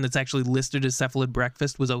 The one that's actually listed as Cephalid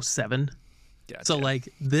Breakfast was 07. Gotcha. So, like,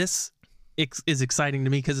 this is exciting to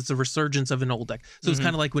me because it's a resurgence of an old deck. So it's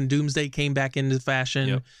kind of like when Doomsday came back into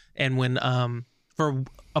fashion, and when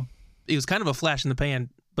it was kind of a flash in the pan,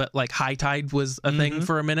 but like High Tide was a thing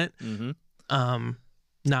for a minute.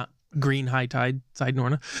 Not green High Tide, Side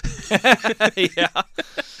Norna. Yeah.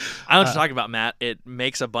 I know what you're talking about, Matt. It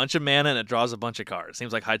makes a bunch of mana and it draws a bunch of cards.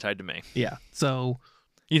 Seems like High Tide to me. Yeah. So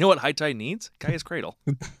you know what High Tide needs? Gaia's Cradle.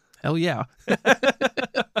 Hell yeah.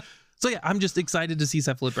 So yeah, I'm just excited to see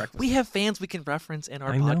Cephalid Breakfast. We have fans we can reference in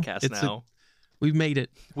our podcast now. We've made it.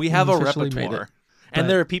 We have a repertoire. And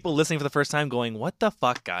there are people listening for the first time going, what the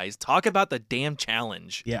fuck, guys? Talk about the damn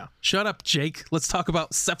challenge. Yeah. Shut up, Jake. Let's talk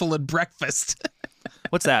about Cephalid Breakfast.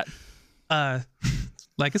 What's that?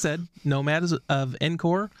 Like I said, Nomads of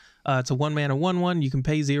Encore. It's a 1-mana 1/1. You can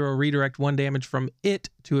pay 0, redirect 1 damage from it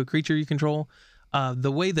to a creature you control.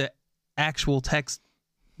 The way the actual text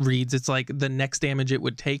reads, it's like the next damage it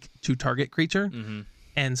would take to target creature. Mm-hmm.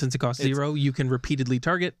 And since it costs 0, you can repeatedly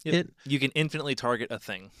target it. You can infinitely target a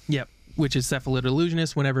thing. Yep. Which is Cephalid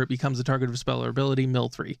Illusionist. Whenever it becomes a target of a spell or ability, mill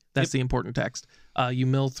 3. That's the important text. You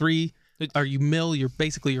mill 3, or you mill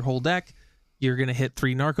basically your whole deck. You're going to hit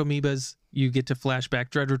 3 Narcomoebas. You get to flashback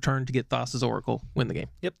Dread Return to get Thassa's Oracle. Win the game.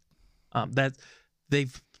 Yep. That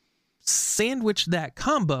they've sandwiched that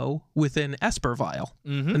combo with an Esper Vial.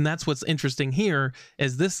 Mm-hmm. And that's what's interesting here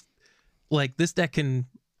is this deck can...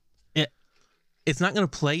 It's not going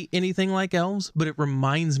to play anything like Elves, but it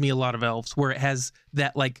reminds me a lot of Elves, where it has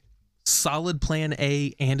that like solid plan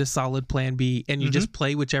A and a solid plan B, and you just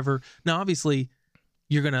play whichever. Now, obviously,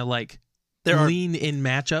 you're going to like lean in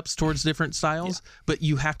matchups towards different styles, but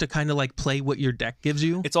you have to kind of like play what your deck gives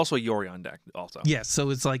you. It's also a Yorion deck also. Yes, so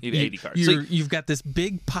it's like you have 80 cards. You've got this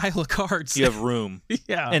big pile of cards. You have room.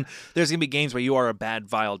 Yeah. And there's going to be games where you are a bad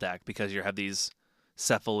Vial deck because you have these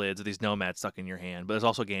Cephalids or these Nomads stuck in your hand, but there's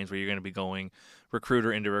also games where you're going to be going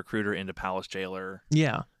Recruiter into Palace Jailer.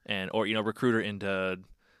 Yeah. Or Recruiter into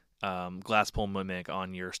Glasspool Mimic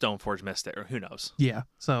on your Stoneforge Mystic, or who knows. Yeah.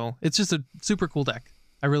 So it's just a super cool deck.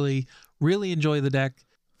 I really, really enjoy the deck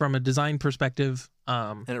from a design perspective.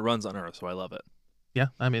 And it runs on Earth, so I love it. Yeah,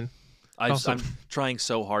 I mean, I'm trying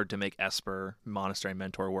so hard to make Esper Monastery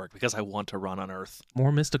Mentor work because I want to run on Earth.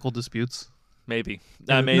 More mystical disputes. Maybe.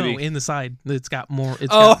 Maybe. No, in the side, it's got more.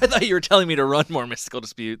 I thought you were telling me to run more mystical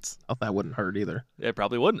disputes. Oh, that wouldn't hurt either. It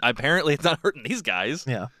probably wouldn't. Apparently, it's not hurting these guys.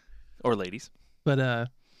 Yeah. Or ladies. But,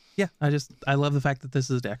 yeah, I love the fact that this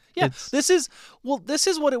is a deck. Yeah, this is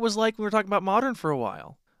what it was like when we were talking about Modern for a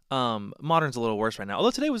while. Modern's a little worse right now.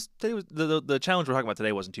 Although today was the challenge we're talking about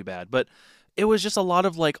today wasn't too bad, but it was just a lot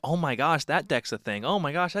of like, oh my gosh, that deck's a thing. Oh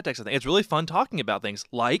my gosh, that deck's a thing. It's really fun talking about things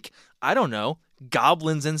like, I don't know,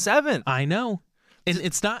 Goblins in 7th. I know. And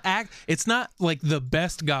it's not like the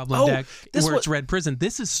best Goblin deck where it's Red Prison.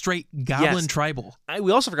 This is straight Goblin Tribal.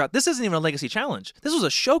 We also forgot this isn't even a Legacy Challenge. This was a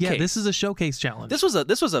showcase. Yeah, this is a showcase challenge. This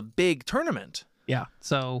was a big tournament. Yeah.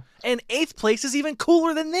 So and 8th place is even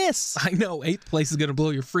cooler than this. I know 8th place is going to blow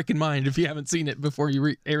your freaking mind if you haven't seen it before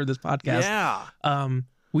you air this podcast. Yeah.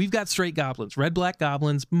 We've got straight Goblins, red-black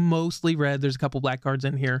Goblins, mostly red. There's a couple black cards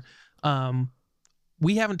in here.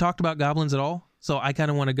 We haven't talked about Goblins at all. So I kind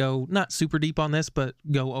of want to go not super deep on this, but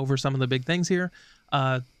go over some of the big things here.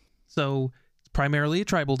 So it's primarily a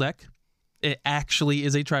tribal deck. It actually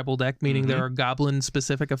is a tribal deck, meaning there are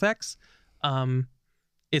goblin-specific effects.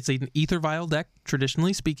 It's an Ether Vial deck,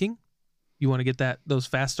 traditionally speaking. You want to get those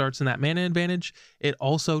fast starts and that mana advantage. It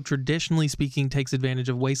also, traditionally speaking, takes advantage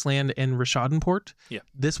of Wasteland and Rishadan Port. Yeah.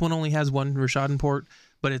 This one only has one Rishadan Port,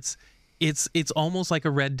 but it's almost like a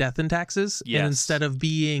red Death and Taxes. Yes. And instead of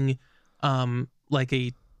being like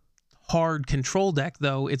a hard control deck,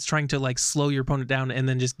 though, it's trying to like slow your opponent down and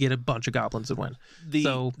then just get a bunch of goblins and win.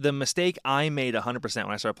 The mistake I made 100%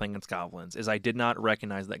 when I started playing against goblins is I did not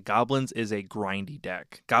recognize that goblins is a grindy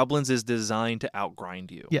deck. Goblins is designed to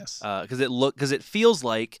outgrind you. Yes, because it feels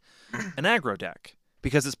like an aggro deck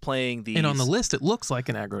because it's playing these. And on the list, it looks like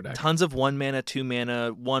an aggro deck. Tons of 1 mana, 2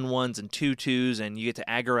 mana, 1/1s, and 2/2s, and you get to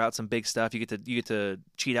aggro out some big stuff. You get to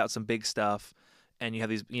cheat out some big stuff. And you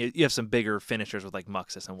have these, you have some bigger finishers with like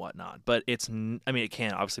Muxus and whatnot. But it can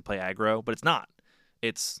obviously play aggro, but it's not.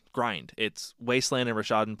 It's grind. It's Wasteland and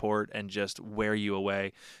Rishadan Port and just wear you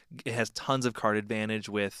away. It has tons of card advantage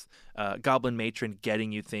with Goblin Matron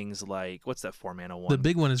getting you things like, what's that 4 mana one? The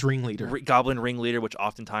big one is Ringleader. Goblin Ringleader, which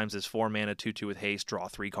oftentimes is 4 mana, 2/2 with haste, draw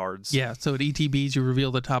 3 cards. Yeah, so at ETBs, you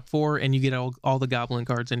reveal the top 4 and you get all the Goblin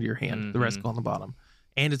cards into your hand. The rest go on the bottom.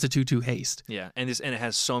 And it's a 2/2 haste. Yeah, and it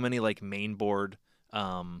has so many like main board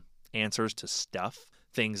answers to stuff,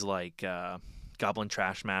 things like Goblin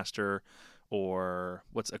Trash Master or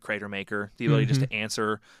what's a Crater Maker, the ability just to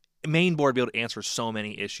answer main board, be able to answer so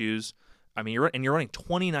many issues. I mean, you're running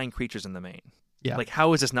 29 creatures in the main. Yeah, like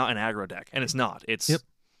how is this not an aggro deck? And it's not. It's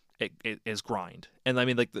it is grind. And I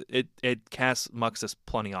mean, like it casts Muxus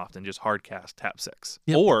plenty often, just hard cast tap 6,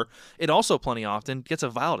 or it also plenty often gets a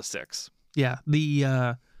Vial to 6. Yeah,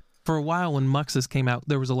 for a while when Muxus came out,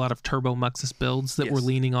 there was a lot of turbo Muxus builds that were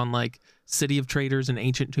leaning on like City of Traders and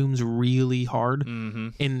Ancient Tombs really hard.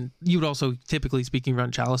 And you would also, typically speaking,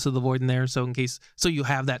 run Chalice of the Void in there. So you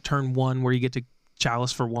have that turn 1 where you get to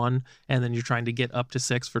Chalice for 1, and then you're trying to get up to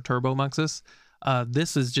 6 for turbo Muxus.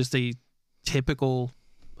 This is just a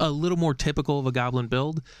little more typical of a Goblin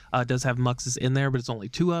build. It does have Muxus in there, but it's only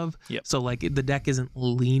 2 of. Yep. So like the deck isn't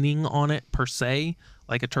leaning on it per se,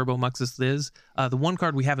 like a Turbo Muxus is. The one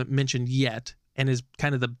card we haven't mentioned yet, and is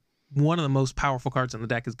kind of the one of the most powerful cards in the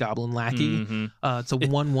deck is Goblin Lackey. It's a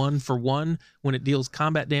 1/1 for 1. When it deals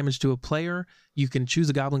combat damage to a player, you can choose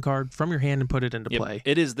a Goblin card from your hand and put it into play.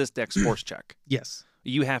 It is this deck's force check. Yes.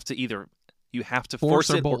 You have to force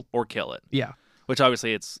it or kill it. Yeah. Which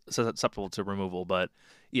obviously it's susceptible to removal, but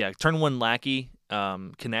yeah, turn 1 Lackey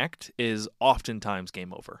connect is oftentimes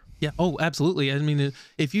game over. Yeah. Oh, absolutely. I mean,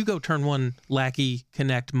 if you go turn 1 Lackey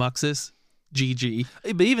connect Muxus, GG.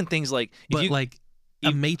 But even things like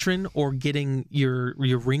a matron or getting your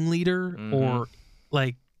ringleader or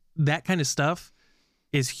like that kind of stuff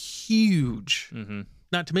is huge.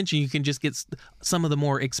 Not to mention you can just get some of the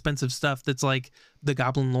more expensive stuff that's like the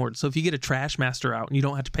Goblin Lord. So if you get a Trash Master out and you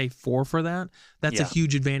don't have to pay 4 for that, that's a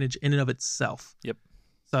huge advantage in and of itself. Yep.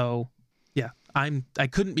 So yeah, I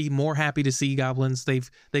couldn't be more happy to see goblins. They've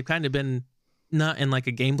kind of been, not in like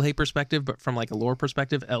a gameplay perspective, but from like a lore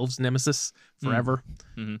perspective, Elves nemesis forever.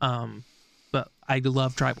 But I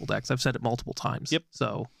love tribal decks. I've said it multiple times. Yep.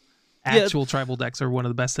 So actual tribal decks are one of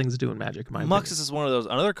the best things to do in Magic, in my opinion. Muxus is one of those,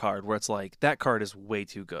 another card where it's like, that card is way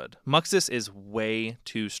too good. Muxus is way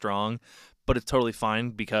too strong, but it's totally fine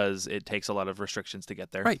because it takes a lot of restrictions to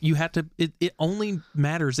get there. Right. You have to, it only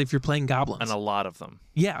matters if you're playing goblins. And a lot of them.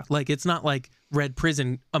 Yeah. Like it's not like Red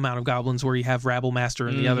Prison amount of goblins where you have Rabble Master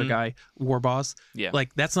and the other guy, War Boss. Yeah.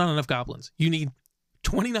 Like that's not enough goblins. You need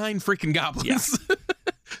 29 freaking goblins. Yeah.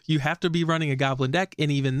 You have to be running a goblin deck, and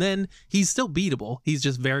even then, he's still beatable. He's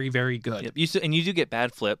just very, very good. Yep. And you do get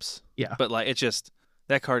bad flips. Yeah. But like, it's just,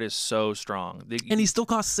 that card is so strong. And he still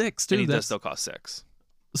costs 6, too. And he does still cost 6.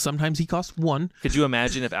 Sometimes he costs 1. Could you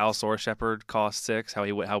imagine if Allosaurus Shepherd cost 6?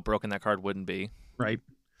 How broken that card wouldn't be? Right.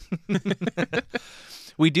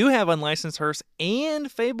 We do have Unlicensed Hearse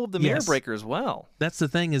and Fable of the Mirror Breaker as well. That's the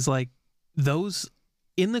thing is like those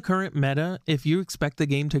in the current meta, if you expect the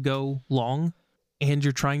game to go long and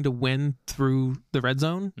you're trying to win through the red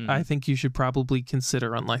zone, I think you should probably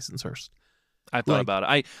consider Unlicensed Hearse. I thought about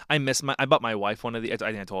it. I bought my wife one of the. I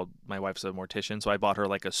think I told my wife's a mortician, so I bought her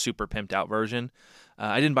like a super pimped out version.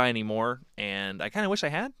 I didn't buy any more, and I kind of wish I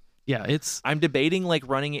had. Yeah, I'm debating like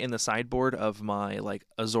running it in the sideboard of my like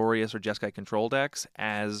Azorius or Jeskai control decks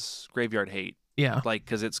as Graveyard Hate. Yeah, like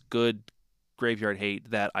because it's good Graveyard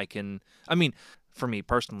Hate that I can. I mean, for me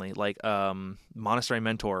personally, like Monastery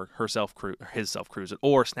Mentor his self cruise it,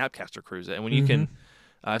 or Snapcaster cruise it, and when you can,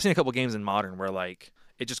 I've seen a couple games in Modern where like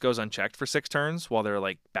it just goes unchecked for 6 turns while they're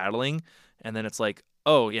like battling, and then it's like,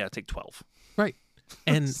 oh yeah, take 12. Right.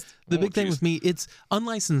 And the big thing with me, it's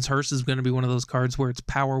Unlicensed Hearse is going to be one of those cards where its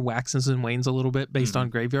power waxes and wanes a little bit based on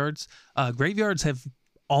graveyards. Graveyards have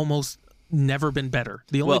almost never been better.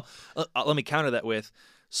 Let me counter that with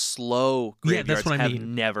slow graveyards have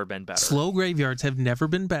never been better. Slow graveyards have never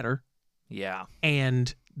been better. Yeah.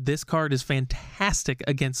 And this card is fantastic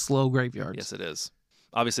against slow graveyards. Yes, it is.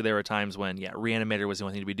 Obviously, there were times when, Reanimator was the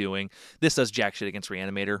only thing to be doing. This does jack shit against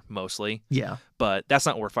Reanimator, mostly. Yeah. But that's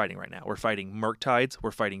not what we're fighting right now. We're fighting Murktides.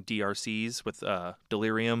 We're fighting DRCs with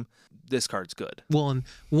Delirium. This card's good. Well, and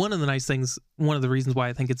one of the reasons why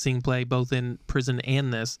I think it's seeing play both in Prison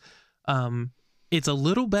and this, it's a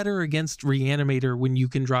little better against Reanimator when you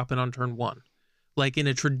can drop it on turn 1. Like in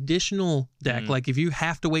a traditional deck, like if you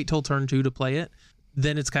have to wait till turn 2 to play it,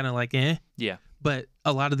 then it's kind of like, eh. Yeah. But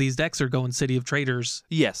a lot of these decks are going City of Traders.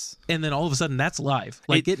 Yes. And then all of a sudden that's live.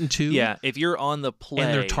 Like getting 2. Yeah, if you're on the play.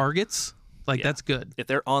 And they're targets, that's good. If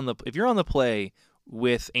you're on the play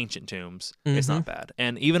with Ancient Tombs, it's not bad.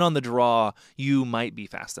 And even on the draw, you might be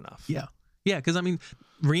fast enough. Yeah. Yeah, because I mean,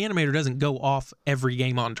 Reanimator doesn't go off every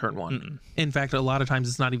game on turn 1. In fact, a lot of times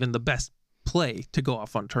it's not even the best play to go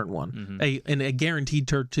off on turn 1. A guaranteed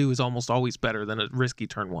turn 2 is almost always better than a risky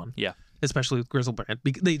turn 1. Yeah. Especially with Grizzlebrand.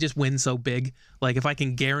 They just win so big. Like, if I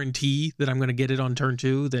can guarantee that I'm going to get it on turn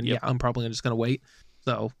 2, then I'm probably just going to wait.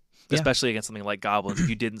 So, especially against something like Goblins, if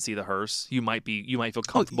you didn't see the hearse, you might feel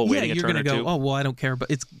comfortable waiting a turn or 2. You're going to go, oh, well, I don't care,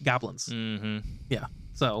 but it's Goblins. Yeah.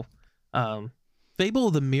 So, Fable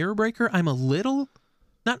of the Mirror Breaker, I'm a little...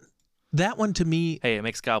 Not... That one, to me... Hey, it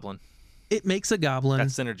makes Goblin. It makes a Goblin.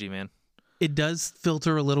 That's synergy, man. It does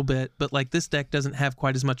filter a little bit, but like this deck doesn't have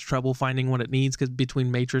quite as much trouble finding what it needs because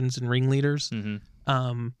between matrons and ringleaders.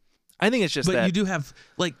 I think it's just but that you do have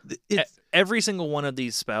like every single one of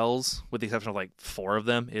these spells, with the exception of like 4 of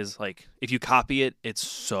them, is like if you copy it, it's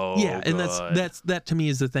so good. And that to me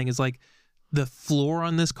is the thing is like the floor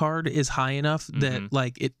on this card is high enough that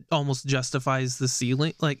like it almost justifies the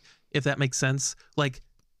ceiling. Like if that makes sense. Like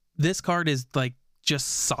this card is like just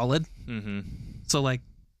solid. So like.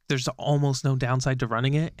 There's almost no downside to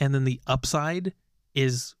running it, and then the upside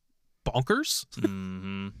is bonkers.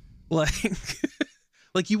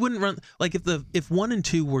 Like you wouldn't run like if 1 and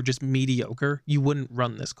 2 were just mediocre, you wouldn't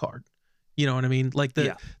run this card. You know what I mean? Like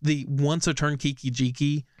the once a turn Kiki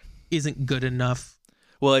Jiki isn't good enough.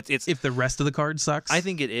 Well, it's if the rest of the card sucks. I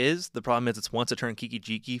think it is. The problem is it's once a turn Kiki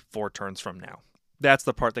Jiki 4 turns from now. That's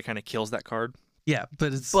the part that kind of kills that card. Yeah,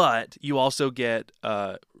 but you also get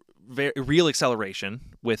real acceleration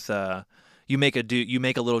with you make a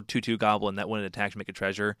little 2/2 goblin that when it attacks make a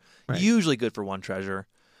treasure. Right. Usually good for 1 treasure.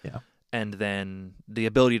 Yeah. And then the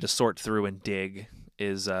ability to sort through and dig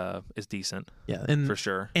is decent. Yeah, and for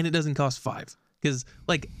sure. And it doesn't cost 5 because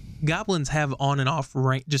like goblins have on and off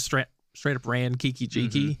just straight up ran Kiki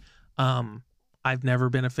Jiki. I've never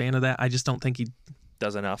been a fan of that. I just don't think he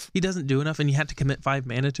does enough. He doesn't do enough, and you have to commit 5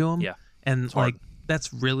 mana to him. Yeah, and like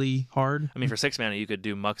that's really hard. I mean, for 6 mana, you could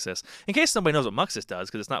do Muxus. In case somebody knows what Muxus does,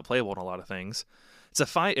 because it's not playable in a lot of things. It's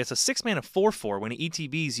a 6 mana 4/4. When it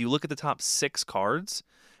ETBs, you look at the top 6 cards,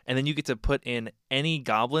 and then you get to put in any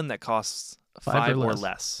goblin that costs 5 or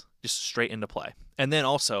less, just straight into play. And then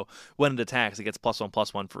also, when it attacks, it gets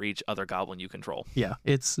 +1/+1 for each other goblin you control. Yeah,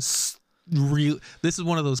 it's real. This is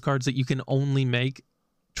one of those cards that you can only make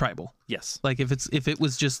tribal. Yes. Like if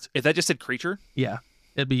that just said creature, yeah,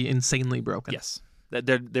 it'd be insanely broken. Yes.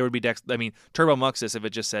 There would be decks. I mean, Turbo Muxus, if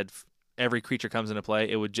it just said every creature comes into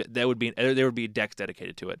play, there would be decks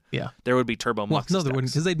dedicated to it. Yeah. There would be Turbo Muxus. Well, no, there decks.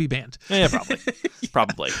 wouldn't, because they'd be banned. Yeah, probably.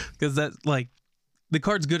 Probably. Because that like the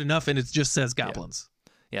card's good enough, and it just says goblins.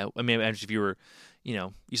 Yeah. I mean, imagine if you were,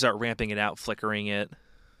 you start ramping it out, flickering it.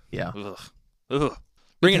 Yeah. Ugh.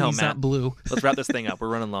 Bring it home, Matt. Not blue. Let's wrap this thing up. We're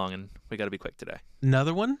running long, and we got to be quick today.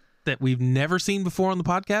 Another one that we've never seen before on the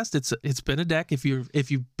podcast. It's been a deck. If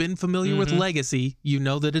you've been familiar with Legacy, you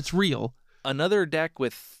know that it's real. Another deck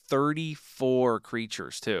with 34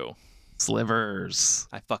 creatures too. Slivers.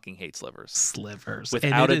 I fucking hate slivers. Slivers.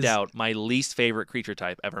 Without a doubt, my least favorite creature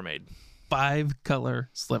type ever made.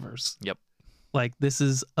 5-color slivers. Yep. Like, this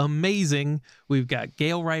is amazing. We've got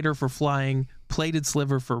Gale Rider for flying, Plated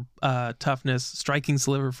Sliver for toughness, Striking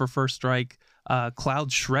Sliver for first strike,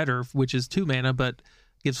 Cloud Shredder, which is 2 mana but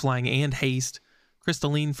gives flying and haste,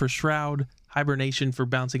 Crystalline for Shroud, Hibernation for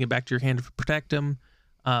bouncing it back to your hand to protect him,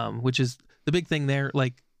 which is the big thing there.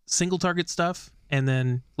 Like, single target stuff, and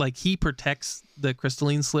then like he protects the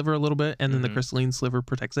Crystalline Sliver a little bit, and then the Crystalline Sliver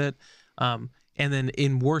protects it. And then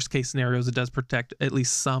in worst case scenarios, it does protect at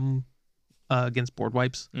least some against board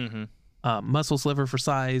wipes. Muscle Sliver for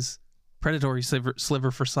size, Predatory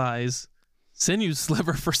Sliver for size, Sinew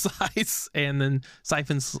Sliver for size, and then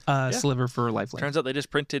Siphon Sliver for lifelink. Turns out they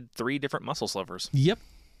just printed 3 different muscle slivers. Yep.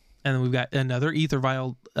 And then we've got another Ether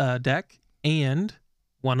Vial deck and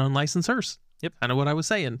 1 Unlicensed Hearse. Yep. Kind of what I was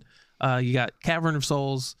saying. You got Cavern of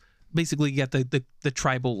Souls. Basically, you got the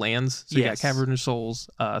tribal lands. So you got Cavern of Souls,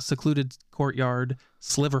 Secluded Courtyard,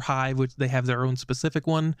 Sliver Hive, which they have their own specific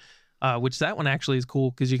one. Which that one actually is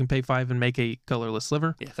cool because you can pay 5 and make a colorless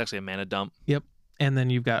sliver. Yeah, it's actually a mana dump. Yep. And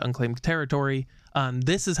then you've got Unclaimed Territory.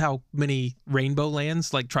 This is how many rainbow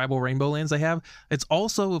lands, like tribal rainbow lands they have. It's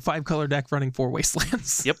also a 5-color deck running 4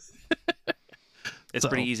 wastelands. Yep. It's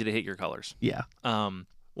pretty easy to hit your colors. Yeah.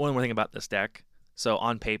 One more thing about this deck. So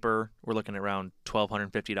on paper, we're looking at around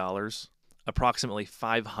 $1,250. Approximately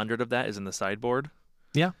 500 of that is in the sideboard.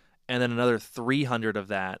 Yeah. And then another 300 of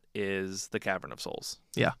that is the Cavern of Souls.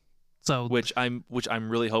 Yeah. So which I'm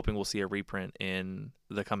really hoping we'll see a reprint in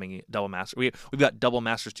the coming Double Master. We've got Double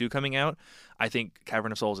Masters 2 coming out. I think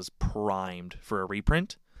Cavern of Souls is primed for a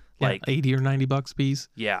reprint. Like $80 or $90 piece.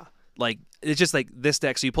 Yeah. Like it's just like this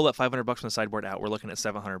deck. So you pull that $500 from the sideboard out, we're looking at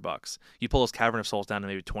 $700. You pull those Cavern of Souls down to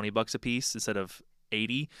maybe $20 a piece instead of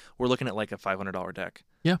 $80. We're looking at like a $500 deck.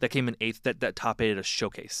 Yeah. That came in 8th. That top 8 at a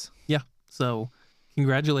showcase. Yeah. So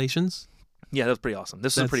congratulations. Yeah, that was pretty awesome.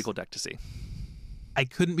 This is a pretty cool deck to see. I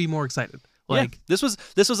couldn't be more excited. Like this was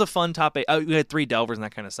a fun top 8. We had 3 Delvers, and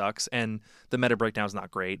that kind of sucks. And the meta breakdown is not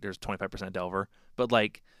great. There's 25% Delver, but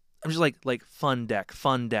like I'm just like fun deck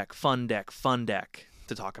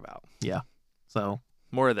to talk about. Yeah. So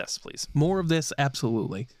more of this, please. More of this,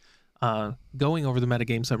 absolutely. Going over the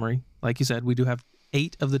metagame summary, like you said, we do have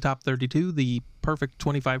 8 of the top 32, the perfect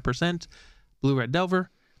 25% Blue-Red Delver.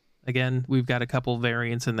 Again, we've got a couple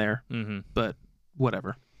variants in there, but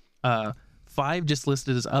whatever. 5 just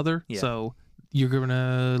listed as other, so you're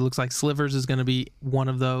gonna looks like Slivers is gonna be one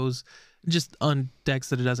of those, just on decks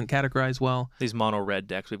that it doesn't categorize well. These mono red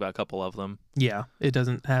decks, we've got a couple of them. Yeah, it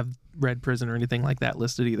doesn't have Red Prison or anything like that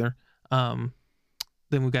listed either. Then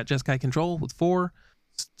we've got Jeskai Control with 4,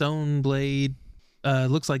 Stoneblade.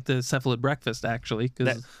 Looks like the Cephalid Breakfast actually,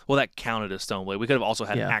 that counted as Stoneblade. We could have also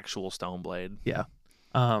had an actual Stoneblade. Yeah.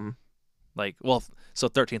 So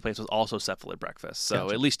 13th place was also Cephalid Breakfast. So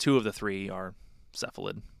gotcha. At least 2 of the 3 are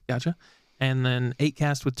Cephalid. Gotcha. And then 8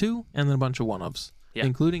 cast with 2, and then a bunch of 1-ofs,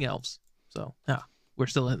 including elves. So, we're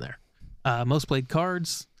still in there. Most played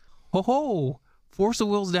cards. Force of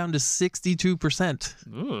Will's down to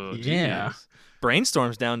 62%. Ooh, yeah. Geez.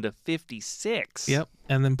 Brainstorm's down to 56. Yep.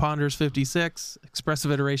 And then Ponder's 56.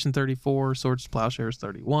 Expressive Iteration 34. Swords to Plowshares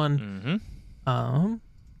 31. Mm-hmm.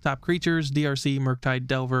 Top creatures, DRC, Murktide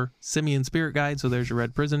Delver, Simian Spirit Guide, so there's your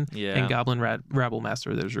Red Prison. Yeah. And Goblin Rabble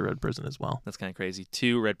Master, there's your Red Prison as well. That's kind of crazy.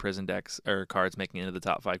 2 Red Prison decks or cards making it into the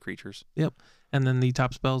top 5 creatures. Yep. And then the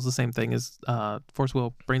top spells, the same thing as Force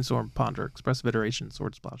Will, Brainstorm, Ponder, Expressive Iteration,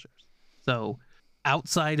 Swords to Plowshares. So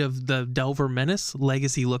outside of the Delver Menace,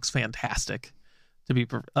 Legacy looks fantastic. To be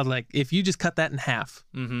like, if you just cut that in half,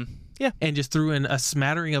 and just threw in a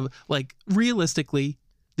smattering of, like, realistically,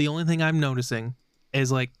 the only thing I'm noticing is,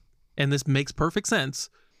 like, and this makes perfect sense,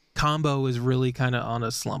 combo is really kind of on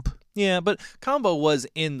a slump. Yeah, but combo was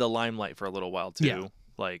in the limelight for a little while too. Yeah.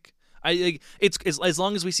 Like, it's as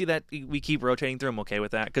long as we see that we keep rotating through, I'm okay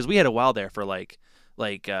with that, because we had a while there for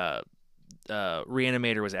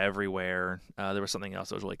Reanimator was everywhere. There was something else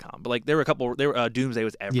that was really common, but like there were Doomsday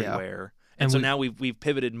was everywhere. And so now we've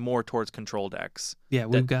pivoted more towards control decks. Yeah,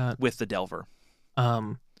 we've got with the Delver.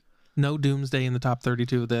 No Doomsday in the top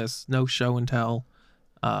 32 of this. No Show and Tell.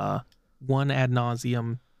 1 Ad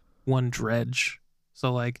Nauseum. 1 Dredge.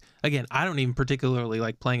 So, like, again, I don't even particularly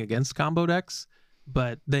like playing against combo decks,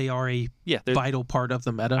 but they are a vital part of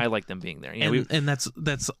the meta. I like them being there. And that's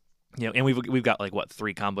and we've got like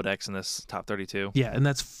 3 combo decks in this top 32. Yeah, and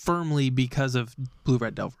that's firmly because of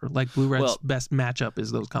Blue-Red Delver. Like, Blue-Red's best matchup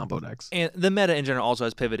is those combo decks. And the meta in general also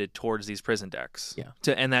has pivoted towards these prison decks. Yeah.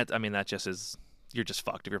 That just is, you're just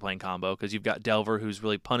fucked if you're playing combo, because you've got Delver, who's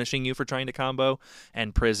really punishing you for trying to combo,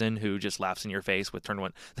 and Prison, who just laughs in your face with turn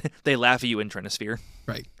 1. They laugh at you in Trinisphere.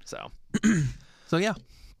 Right. So. So yeah,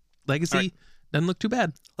 Legacy doesn't look too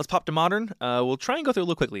bad. Let's pop to Modern. We'll try and go through a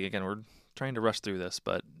little quickly. Again, we're trying to rush through this,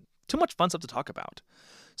 but too much fun stuff to talk about.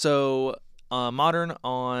 So, Modern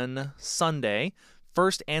on Sunday,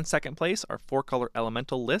 first and second place are 4-color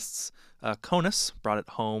elemental lists. Conus brought it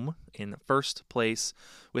home in first place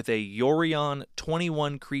with a Yorion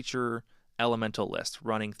 21 creature elemental list,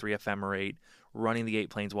 running 3 Ephemerate, running the 8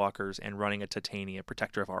 Planeswalkers, and running a Titania,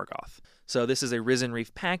 Protector of Argoth. So this is a Risen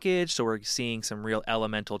Reef package, so we're seeing some real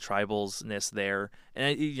elemental tribalness there.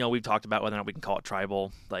 And, we've talked about whether or not we can call it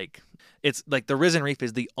tribal. Like, it's like the Risen Reef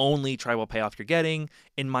is the only tribal payoff you're getting.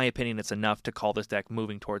 In my opinion, it's enough to call this deck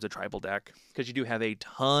moving towards a tribal deck, because you do have a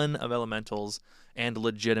ton of elementals and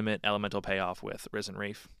legitimate elemental payoff with Risen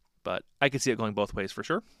Reef. But I could see it going both ways for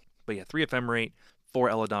sure. But yeah, 3 Ephemerate, 4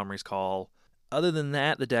 Eladamri's Call. Other than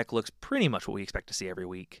that, the deck looks pretty much what we expect to see every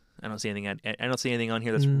week. I don't see anything on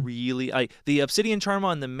here that's really. The Obsidian Charm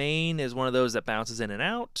on the main is one of those that bounces in and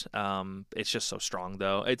out. It's just so strong,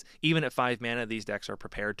 though. It's even at 5 mana, these decks are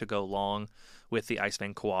prepared to go long with the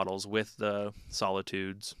Icefang Coatls, with the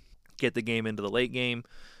Solitudes, get the game into the late game,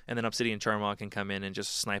 and then Obsidian Charm can come in and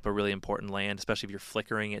just snipe a really important land, especially if you're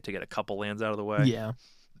flickering it to get a couple lands out of the way. Yeah,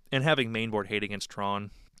 and having mainboard hate against Tron,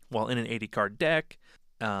 while in an 80-card deck,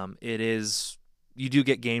 it is. You do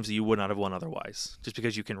get games that you would not have won otherwise, just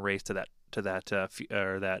because you can race to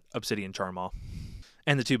that Obsidian Charmaw.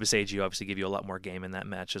 And the 2 Besage obviously give you a lot more game in that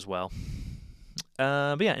match as well.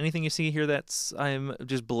 But yeah, anything you see here that's I'm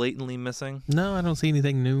just blatantly missing? No, I don't see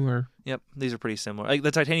anything new. Yep, these are pretty similar. Like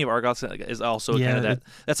the Titania of Argoth is also kind of that.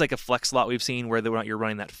 That's like a flex slot we've seen where you're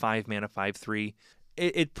running that 5 mana 5/3.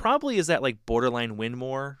 It probably is that like borderline win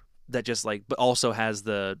more that just like, but also has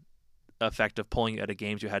the effect of pulling you out of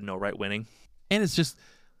games you had no right winning. And it's just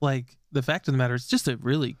like, the fact of the matter, it's just a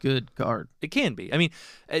really good card. It can be. I mean,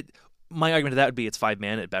 my argument to that would be it's 5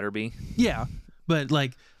 mana. It better be. Yeah, but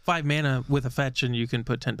like 5 mana with a fetch and you can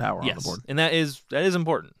put 10 power on the board. And that is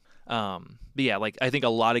important. But yeah, like I think a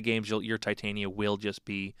lot of games your Titania will just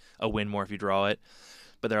be a win more if you draw it.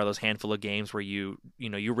 But there are those handful of games where you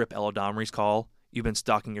rip Eladamri's Call. You've been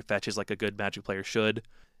stocking your fetches like a good Magic player should,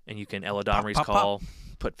 and you can Eladamri's Call.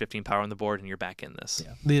 Put 15 power on the board and you're back in this.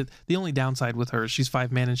 Yeah. The only downside with her is she's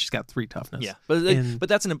 5 mana and she's got 3 toughness. Yeah.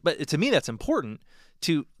 But to me that's important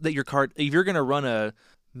that your card, if you're going to run a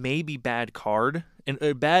maybe bad card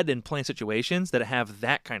and bad in playing situations that have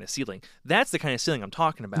that kind of ceiling. That's the kind of ceiling I'm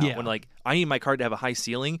talking about. Yeah. When like I need my card to have a high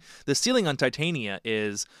ceiling. The ceiling on Titania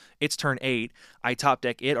is it's turn 8, I top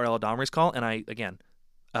deck it or Eladamri's Call, and I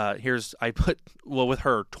put with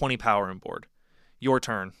her 20 power on board. Your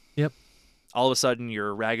turn. Yep. All of a sudden,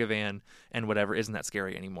 your Ragavan and whatever isn't that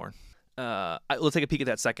scary anymore. Let's take a peek at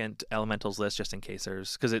that second Elementals list just in case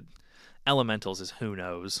because Elementals is who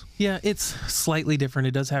knows. Yeah, it's slightly different.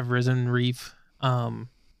 It does have Risen Reef.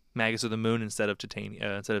 Magus of the Moon instead of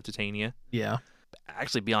Titania. Yeah.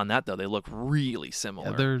 Actually, beyond that though, they look really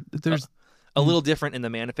similar. Yeah, there's a little different in the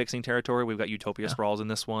mana fixing territory. We've got Utopia Sprawls in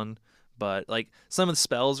this one, but like some of the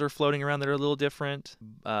spells are floating around that are a little different.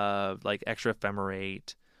 Like extra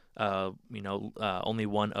ephemerate. Only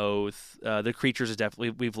one oath. The creatures is definitely,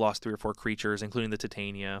 we've lost 3 or 4 creatures, including the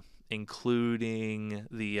Titania, including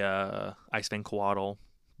the Icefang Coatl,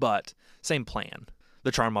 but same plan.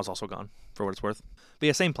 The Charmaw's also gone, for what it's worth. But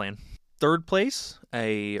yeah, same plan. Third place,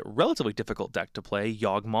 a relatively difficult deck to play,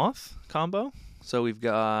 Yawgmoth combo. So we've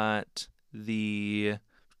got the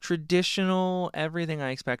traditional everything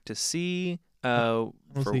I expect to see. For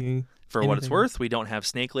what it's worth, we don't have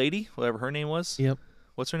Snake Lady, whatever her name was. Yep.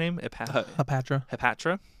 What's her name?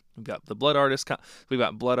 Hepatra. We've got the Blood Artist. We've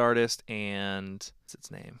got Blood Artist and what's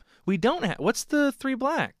its name? We don't have. What's the 3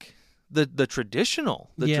 black? The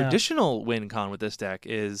traditional. Traditional win con with this deck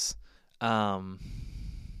is, I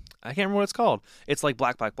can't remember what it's called. It's like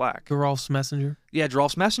black. Geralf's Messenger. Yeah,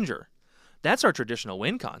 Geralf's Messenger. That's our traditional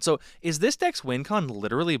win con. So is this deck's win con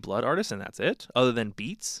literally Blood Artist and that's it? Other than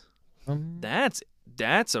beats? That's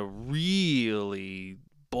a really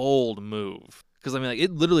bold move. Because I mean, like,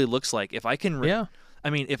 it literally looks like if I can,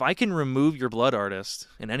 if I can remove your Blood Artist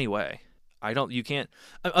in any way, you can't,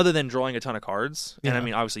 other than drawing a ton of cards. And I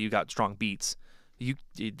mean, obviously you got strong beats, but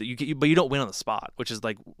you don't win on the spot, which is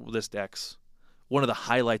like this deck's one of the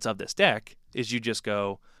highlights of this deck is you just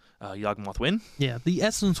go Yawgmoth win. Yeah, the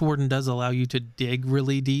Essence Warden does allow you to dig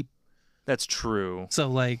really deep. That's true. So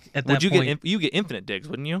like at that point, you get infinite digs,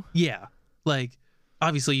 wouldn't you? Yeah, like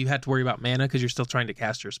obviously you have to worry about mana because you're still trying to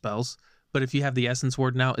cast your spells. But if you have the Essence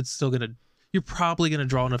Warden out, it's still you're probably gonna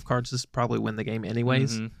draw enough cards to probably win the game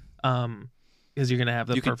anyways. Because you're gonna have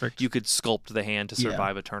the perfect. You could sculpt the hand to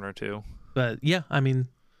survive a turn or two. But yeah, I mean,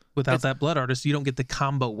 without that Blood Artist, you don't get the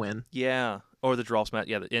combo win. Yeah, or the Geralf's Match.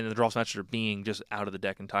 Yeah, and the Geralf's Match are being just out of the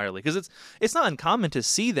deck entirely because it's not uncommon to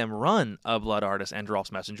see them run a Blood Artist and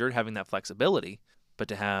Geralf's Messenger, having that flexibility, but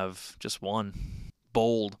to have just one,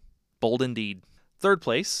 bold indeed. Third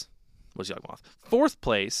place was Yawgmoth. Fourth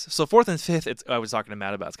place, so 4th and 5th, I was talking to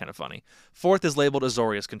Matt about, it's kind of funny. 4th is labeled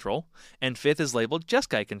Azorius Control, and 5th is labeled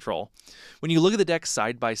Jeskai Control. When you look at the decks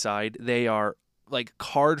side by side, they are like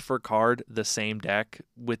card for card the same deck,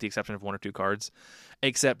 with the exception of 1 or 2 cards,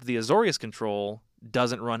 except the Azorius Control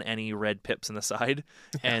doesn't run any red pips in the side,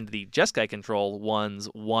 and the Jeskai Control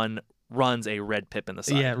one runs a red pip in the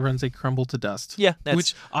side. Yeah, it runs a Crumble to Dust. Yeah,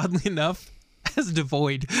 which oddly enough has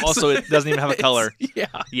Devoid. Also, it doesn't even have a color. Yeah.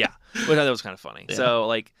 Which I thought was kind of funny. Yeah. So,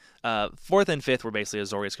 like, 4th and 5th were basically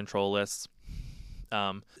Azorius Control lists.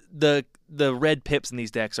 The red pips in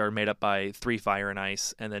these decks are made up by 3 Fire and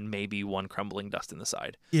Ice, and then maybe 1 Crumbling Dust in the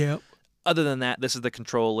side. Yeah. Other than that, this is the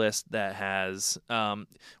control list that has.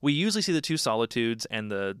 We usually see the 2 Solitudes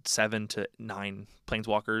and the 7 to 9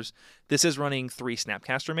 Planeswalkers. This is running 3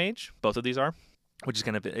 Snapcaster Mage. Both of these are, which is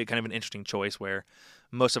kind of an interesting choice where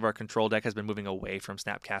most of our control deck has been moving away from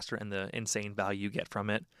Snapcaster and the insane value you get from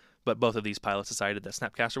it. But both of these pilots decided that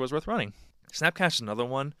Snapcaster was worth running. Snapcaster is another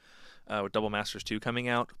one with Double Masters 2 coming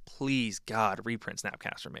out. Please, God, reprint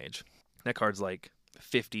Snapcaster Mage. That card's like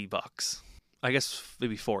 $50. I guess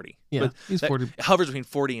maybe 40. Yeah, but he's 40. It hovers between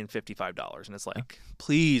 $40 and $55, and it's like,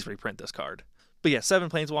 please reprint this card. But yeah, 7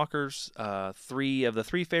 Planeswalkers, 3 of the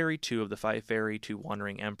 3 Fairy, 2 of the 5 Fairy, 2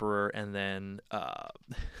 Wandering Emperor, and then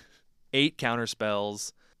 8 counter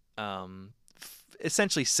spells,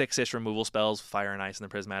 essentially 6-ish removal spells, Fire and Ice and the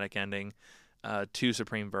Prismatic Ending, 2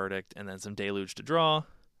 Supreme Verdict, and then some Deluge to draw,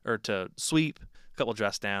 or to sweep, a couple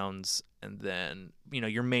dress downs, and then,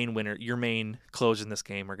 your main close in this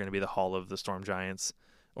game are going to be the Hall of the Storm Giants,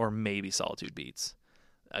 or maybe Solitude Beats.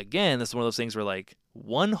 Again, this is one of those things where, like,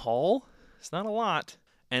 1 Hall, it's not a lot.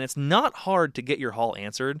 And it's not hard to get your Hall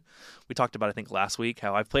answered. We talked about, I think, last week,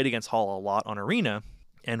 how I've played against Hall a lot on Arena,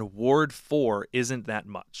 and Ward 4 isn't that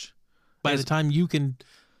much. By the time you can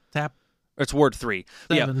tap... Or it's Ward 3.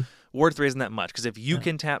 7. Yeah, Ward 3 isn't that much, because if you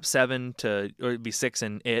can tap 7 or it'd be 6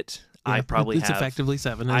 and I probably it's effectively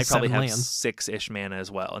 7. I probably have lands. 6-ish mana as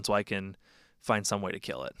well, and so I can find some way to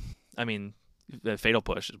kill it. I mean, the Fatal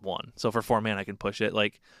Push is 1, so for 4 mana I can push it.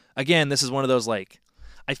 Like, again, this is one of those, like,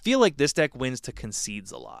 I feel like this deck wins to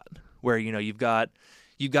concedes a lot, where, you've got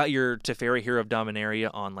your Teferi Hero of Dominaria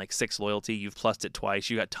on like 6 loyalty, you've plussed it twice,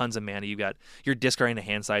 you got tons of mana, you're discarding the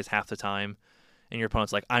hand size half the time, and your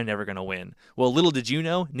opponent's like, I'm never gonna win. Well, little did you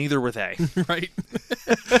know, neither were they. Right.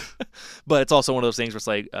 But it's also one of those things where it's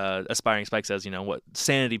like, Aspiring Spike says, what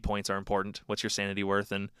sanity points are important, what's your sanity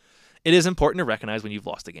worth, and it is important to recognize when you've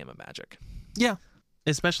lost a game of Magic. Yeah,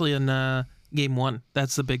 especially in game 1.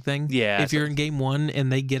 That's the big thing. Yeah. If you're in game 1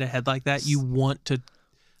 and they get ahead like that, you want to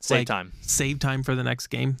Save time. Save time for the next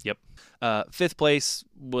game. Yep. Fifth place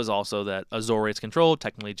was also that Azorius Control,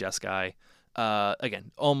 technically Jeskai.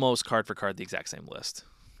 Again, almost card for card the exact same list.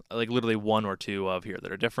 Like literally one or two of here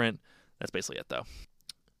that are different. That's basically it, though.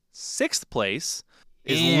 Sixth place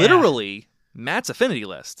is literally Matt's affinity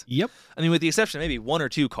list. Yep. I mean, with the exception of maybe one or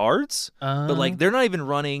two cards, but like they're not even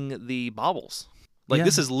running the baubles. Like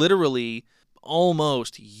this is literally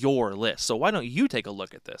almost your list. So why don't you take a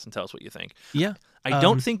look at this and tell us what you think? Yeah. I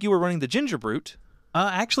don't think you were running the Ginger Brute.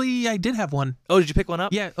 Actually, I did have one. Oh, did you pick one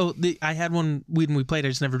up? Yeah. Oh, I had one when we played. I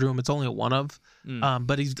just never drew him. It's only a 1/of.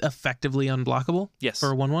 But he's effectively unblockable. Yes.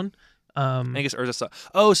 For a 1/1. I guess Urza Saga.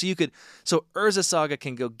 Oh, so you could. So Urza Saga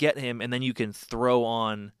can go get him, and then you can throw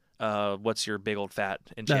on what's your big old fat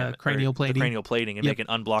enchantment? Cranial plating. The cranial plating and make an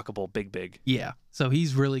unblockable big. Yeah. So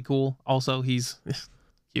he's really cool. Also, he's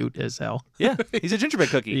cute as hell. Yeah. He's a gingerbread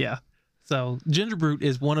cookie. Yeah. So Ginger Brute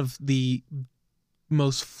is one of the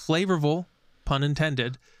most flavorful, pun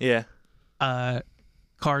intended,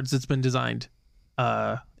 cards that's been designed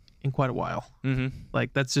in quite a while. Mm-hmm.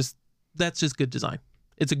 Like that's just good design.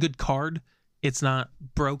 It's a good card. It's not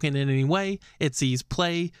broken in any way. It sees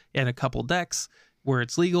play in a couple decks where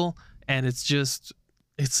it's legal, and it's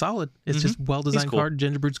solid. It's just well designed card.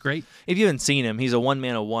 Ginger Brute's great. If you haven't seen him, he's a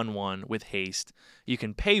 1-mana 1/1 with haste. You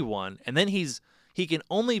can pay 1, and then he can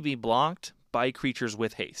only be blocked by creatures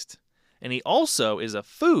with haste. And he also is a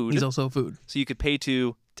food. He's also a food. So you could pay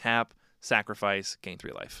 2, tap, sacrifice, gain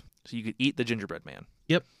 3 life. So you could eat the gingerbread man.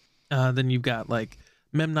 Yep. Then you've got like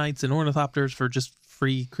Memnites and Ornithopters for just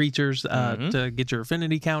free creatures to get your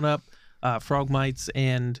affinity count up. Frogmites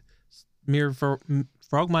and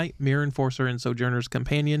Frogmite, Mirror Enforcer, and Sojourner's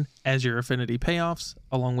Companion as your affinity payoffs,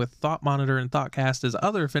 along with Thought Monitor and Thoughtcast as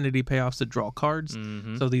other affinity payoffs to draw cards.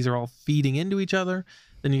 So these are all feeding into each other.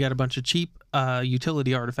 Then you got a bunch of cheap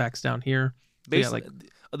utility artifacts down here. Basically,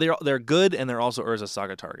 they're good, and they're also Urza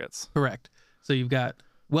Saga targets. Correct. So you've got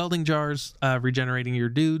Welding Jars, regenerating your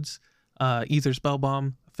dudes, Ether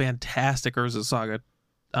Spellbomb, fantastic Urza Saga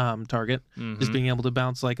target, just being able to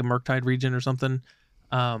bounce like a Murktide Regent or something.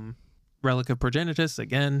 Relic of Progenitus,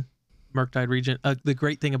 again, Murktide Regent. The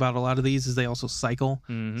great thing about a lot of these is they also cycle.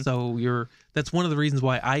 So that's one of the reasons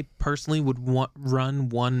why I personally would run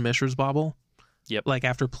one Mishra's Bauble. Yep. Like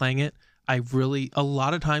after playing it, a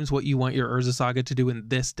lot of times what you want your Urza Saga to do in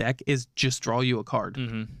this deck is just draw you a card.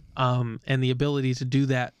 And the ability to do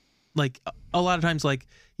that, like a lot of times, like,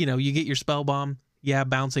 you get your Spell Bomb. Yeah,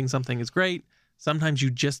 bouncing something is great. Sometimes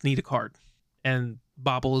you just need a card, and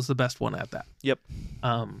Bauble is the best one at that. Yep.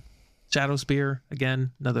 Shadow Spear,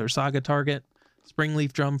 again, another Saga target.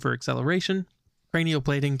 Springleaf Drum for acceleration. Cranial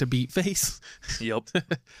Plating to beat face. Yep.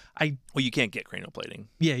 Well, you can't get cranial plating.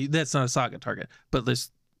 Yeah, that's not a Saga target, but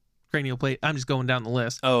this cranial plate. I'm just going down the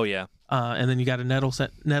list. Oh yeah. And then you got a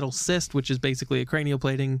Nettle Cyst, which is basically a cranial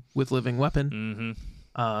plating with living weapon.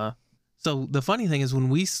 So the funny thing is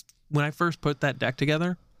when I first put that deck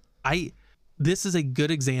together, this is a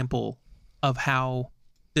good example of how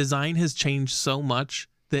design has changed so much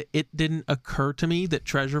that it didn't occur to me that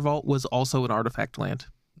Treasure Vault was also an artifact land.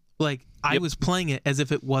 Like I was playing it as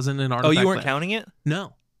if it wasn't an artifact. Oh, you weren't land. counting it?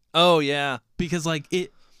 No. Oh yeah. Because like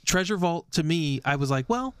Treasure Vault to me, I was like,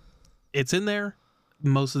 well, it's in there.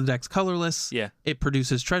 Most of the deck's colorless. Yeah. It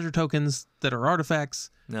produces treasure tokens that are artifacts.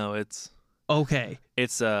 No, it's okay.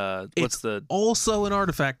 It's also an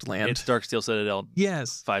artifact land. It's Darksteel Citadel.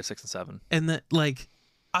 Yes. 5, 6, and 7. And that, like,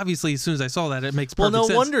 obviously as soon as I saw that, it makes perfect sense. sense.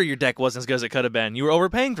 Well, no wonder your deck wasn't as good as it could have been. You were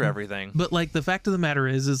overpaying for everything. But like the fact of the matter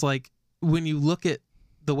is like when you look at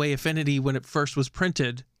the way Affinity when it first was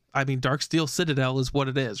printed, I mean Darksteel Citadel is what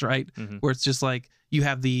it is, right? Where it's just like you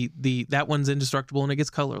have the that one's indestructible and it gets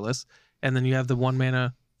colorless, and then you have the 1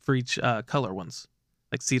 mana for each color ones,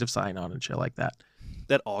 like Seed of Scion and shit like that.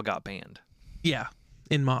 That all got banned. Yeah,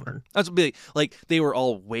 in Modern. That's big. Like they were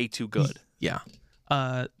all way too good. Yeah.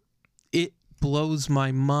 It blows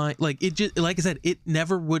my mind. Like it just, like I said, it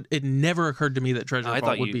never occurred to me that Treasure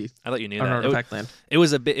Vault would be. I thought you knew an that. Artifact land. It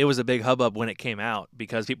was a big hubbub when it came out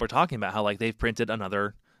because people were talking about how like they've printed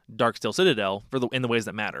another Darksteel Citadel in the ways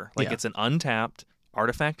that matter. Like it's an untapped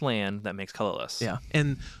artifact land that makes colorless. Yeah,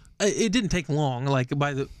 and it didn't take long. Like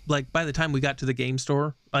by the time we got to the game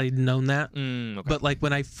store, I'd known that. Okay. But like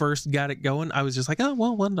when I first got it going, I was just like, oh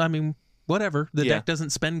well, I mean, whatever. The deck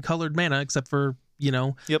doesn't spend colored mana except for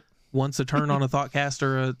once a turn on a Thoughtcast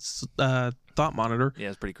or a Thought Monitor. Yeah,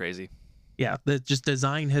 it's pretty crazy. Yeah, the just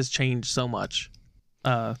design has changed so much.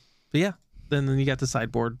 But yeah, then you got the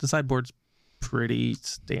sideboard. The sideboard's pretty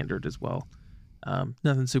standard as well.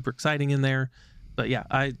 Nothing super exciting in there. But yeah,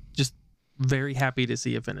 I just very happy to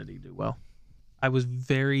see Affinity do well. I was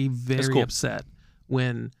very, very upset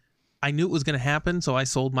when I knew it was going to happen, so I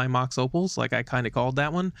sold my Mox Opals. Like, I kind of called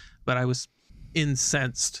that one, but I was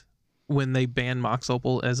incensed when they banned Mox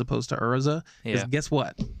Opal as opposed to Urza. Because guess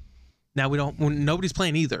what? Now nobody's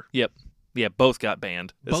playing either. Yep. Yeah, both got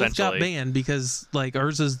banned, Both got banned because, like,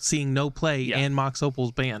 Urza's seeing no play and Mox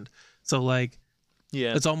Opal's banned. So, like,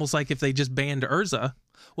 it's almost like if they just banned Urza.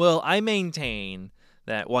 Well, I maintain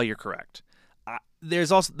that, while you're correct,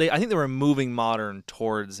 there's also I think they were moving Modern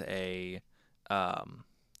towards a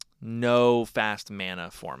no fast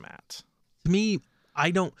mana format. To me,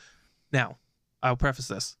 I don't. Now, I'll preface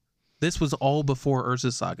this. This was all before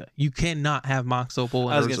Urza Saga. You cannot have Mox Opal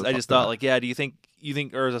and Urza. I just thought, like, do you think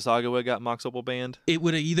Urza Saga would have got Mox Opal banned? It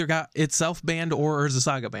would have either got itself banned or Urza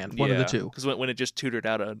Saga banned. One of the two. Because when it just tutored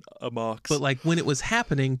out a Mox. But, like, when it was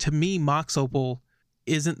happening, to me, Mox Opal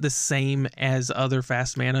isn't the same as other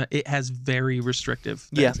fast mana. It has very restrictive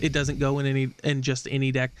things. Yeah. It doesn't go in just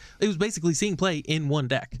any deck. It was basically seeing play in one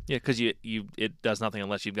deck. Yeah, because it does nothing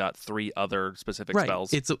unless you've got 3 other specific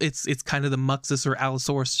spells. It's kind of the Muxus or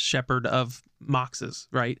Allosaurus Shepherd of Moxes,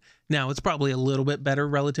 right? Now, it's probably a little bit better,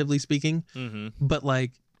 relatively speaking, but,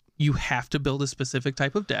 like, you have to build a specific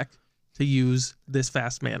type of deck to use this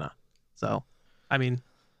fast mana. So, I mean,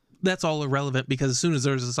 that's all irrelevant because as soon as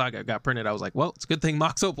Urza Saga got printed, I was like, well, it's a good thing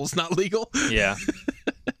Mox Opal's not legal. Yeah.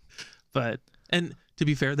 And to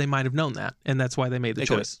be fair, they might have known that, and that's why they made the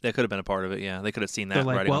choice. That could have been a part of it, yeah. They could have seen that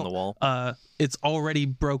like, writing on the wall. It's already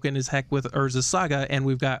broken as heck with Urza Saga, and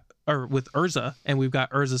with Urza, and we've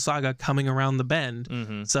got Urza Saga coming around the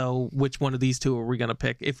bend. So which one of these two are we going to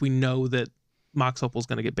pick if we know that Mox Opal's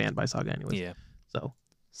going to get banned by Saga anyways? Yeah. So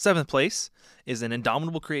 7th place is an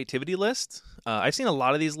Indomitable Creativity list. I've seen a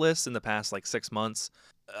lot of these lists in the past, like, 6 months,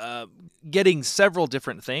 getting several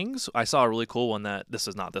different things. I saw a really cool one that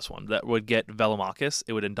would get Velomachus.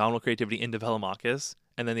 It would Indomitable Creativity into Velomachus,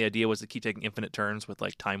 and then the idea was to keep taking infinite turns with,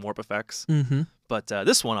 like, time warp effects. But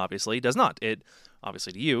this one obviously does not. It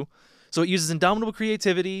obviously to you. So it uses Indomitable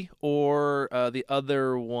Creativity or the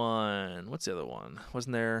other one. What's the other one?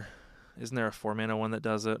 Isn't there a 4-mana one that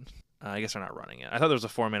does it? I guess they're not running it. I thought there was a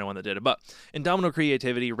 4-mana one that did it. But Indomitable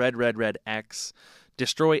Creativity, red, X.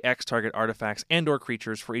 Destroy X target artifacts and or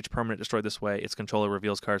creatures. For each permanent destroyed this way, its controller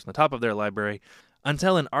reveals cards from the top of their library.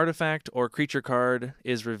 Until an artifact or creature card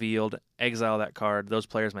is revealed, exile that card. Those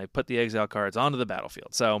players may put the exile cards onto the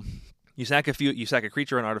battlefield. So you sack a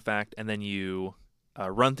creature or an artifact, and then you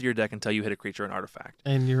run through your deck until you hit a creature or an artifact.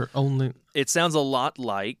 And you're only... It sounds a lot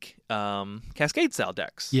like Cascade-style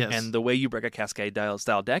decks. Yes. And the way you break a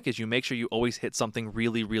Cascade-style deck is you make sure you always hit something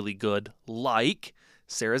really, really good, like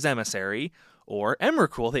Sarah's Emissary or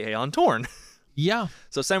Emrakul, the Aeon Torn. Yeah.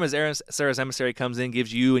 So Sarah's Emissary comes in,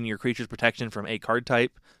 gives you and your creatures protection from a card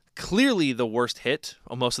type. Clearly the worst hit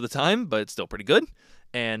most of the time, but it's still pretty good.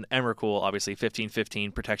 And Emrakul, obviously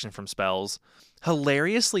 15/15 protection from spells.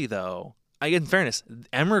 Hilariously, though, in fairness,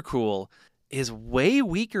 Emrakul is way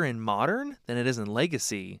weaker in Modern than it is in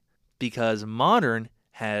Legacy because Modern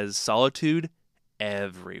has Solitude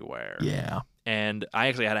everywhere. Yeah. And I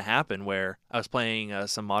actually had it happen where I was playing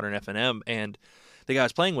some Modern FNM, and the guy I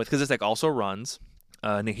was playing with, because this deck also runs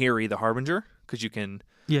Nahiri the Harbinger, because you can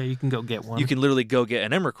go get one. You can literally go get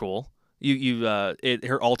an Emrakul.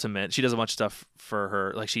 Her ultimate, she does a bunch of stuff for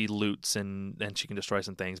her, like she loots and she can destroy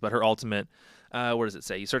some things. But her ultimate, what does it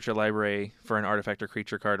say? You search your library for an artifact or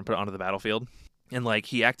creature card and put it onto the battlefield. And like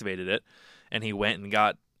he activated it, and he went and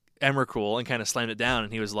got Emrakul and kind of slammed it down.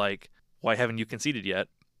 And he was like, "Why haven't you conceded yet?"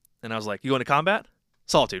 And I was like, "You going to combat?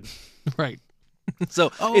 Solitude." Right.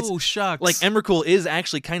 So shucks. Like Emrakul is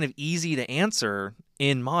actually kind of easy to answer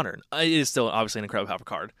in Modern. It is still obviously an incredible powerful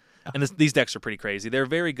card. Yeah. And these decks are pretty crazy. They're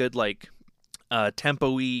very good, like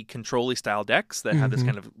tempo-y, control-y style decks that have this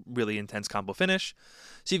kind of really intense combo finish.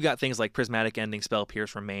 So you've got things like Prismatic Ending, Spell,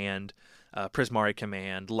 Pierce, Remand, Prismari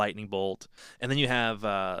Command, Lightning Bolt. And then you have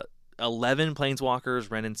 11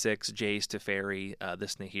 Planeswalkers, Ren and 6, Jace, Teferi,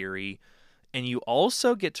 this Nahiri. And you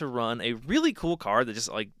also get to run a really cool card that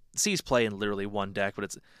just like sees play in literally one deck, but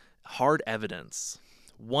it's Hard Evidence.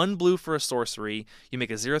 1 blue for a sorcery, you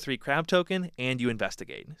make a 0/3 crab token, and you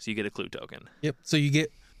investigate. So you get a clue token. Yep. So you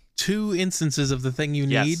get 2 instances of the thing you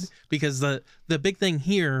need, because the big thing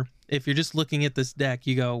here, if you're just looking at this deck,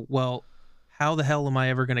 you go, well, how the hell am I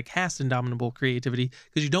ever going to cast Indomitable Creativity?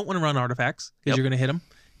 Because you don't want to run artifacts, because you're going to hit them,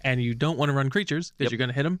 and you don't want to run creatures, because you're going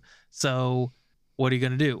to hit them. So what are you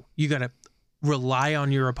going to do? You got to rely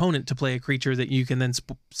on your opponent to play a creature that you can then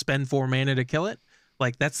spend 4 mana to kill it.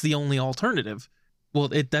 Like, that's the only alternative.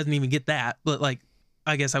 Well, it doesn't even get that, but like,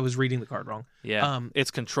 I guess I was reading the card wrong. Yeah, it's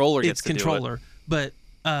controller. It's controller, but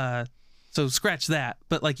so scratch that.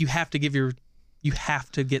 But like, you have to give your you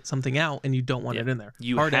have to get something out and you don't want it in there.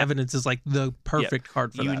 Hard Evidence is like the perfect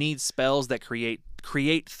card for that. You need spells that create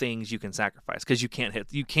things you can sacrifice, because you can't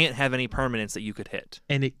have any permanents that you could hit.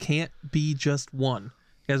 And it can't be just one.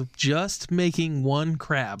 Because just making one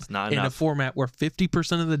crab in a format where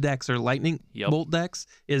 50% of the decks are lightning bolt decks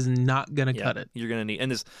is not going to cut it. You're going to need,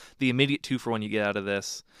 and the immediate 2-for-1 you get out of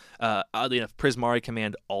this. Oddly enough, Prismari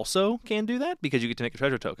Command also can do that, because you get to make a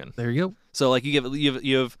treasure token. There you go. So like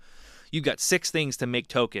you've got 6 things to make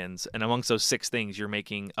tokens, and amongst those 6 things, you're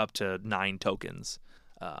making up to 9 tokens.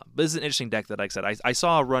 But this is an interesting deck that, like I said, I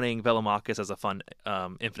saw running Velomachus as a fun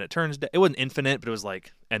infinite turns deck. It wasn't infinite, but it was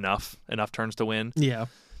like enough turns to win. Yeah.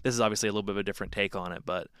 This is obviously a little bit of a different take on it,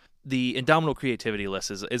 but the Indomitable Creativity list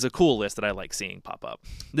is a cool list that I like seeing pop up.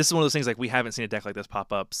 This is one of those things, like, we haven't seen a deck like this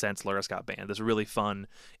pop up since Luris got banned. This really fun,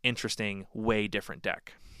 interesting, way different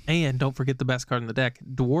deck. And don't forget the best card in the deck,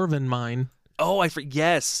 Dwarven Mine. Oh,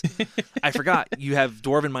 yes. I forgot. You have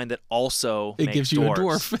Dwarven Mine that also it gives you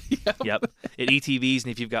dwarves. a dwarf. Yep. It ETVs,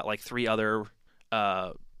 and if you've got like 3 other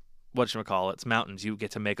whatchamacallits, mountains, you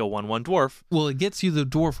get to make a 1/1 dwarf. Well, it gets you the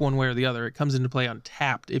dwarf one way or the other. It comes into play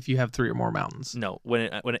untapped if you have 3 or more mountains. No, when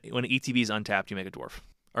it ETV is untapped, you make a dwarf.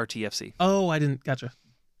 Or TFC. Oh, I didn't. Gotcha.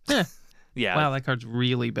 Yeah. Wow, that card's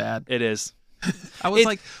really bad. It is. I was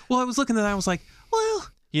looking at that. I was like, well,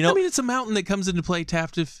 it's a mountain that comes into play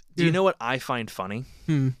tapped if. Do you know what I find funny?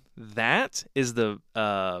 That is what's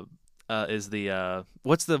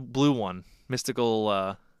the blue one?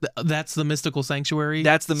 Mystical. That's the Mystical Sanctuary.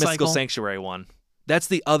 That's the Mystical Sanctuary one. That's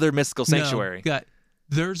the other Mystical Sanctuary. No,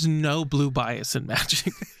 there's no blue bias in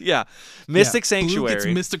Magic. Yeah, Mystic Sanctuary. Blue gets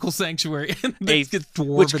Mystical Sanctuary, and this gets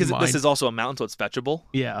Dwarven Mine. This is also a mountain, so it's fetchable.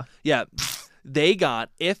 Yeah. They got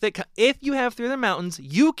if you have 3 other mountains,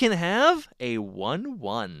 you can have a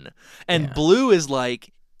 1/1, and blue is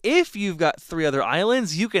like, if you've got 3 other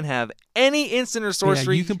islands, you can have any instant or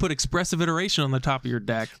sorcery. You can put Expressive Iteration on the top of your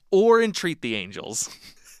deck, or Entreat the Angels.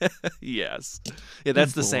 Yes,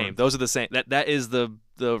 that's the same. Those are the same. That is the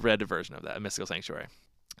red version of that, Mystical Sanctuary.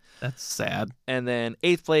 That's sad. And then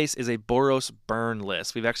 8th place is a Boros Burn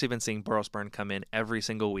list. We've actually been seeing Boros Burn come in every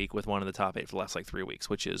single week with one of the top 8 for the last 3 weeks,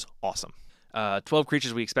 which is awesome. 12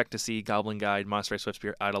 creatures we expect to see: Goblin Guide, Monastery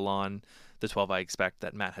Swiftspirit, Eidolon. The 12 I expect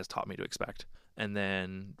that Matt has taught me to expect. And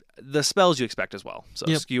then the spells you expect as well. So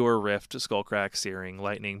Skewer, Rift, Skullcrack, Searing,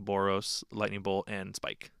 Lightning, Boros, Lightning Bolt, and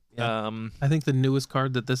Spike. Yeah. I think the newest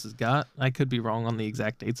card that this has got, I could be wrong on the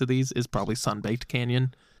exact dates of these, is probably Sunbaked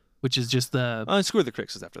Canyon, which is just the... Skewer the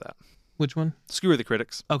Critics is after that. Which one? Skewer the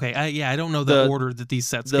Critics. Okay, I don't know the order that these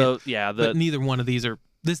sets get. But neither one of these are...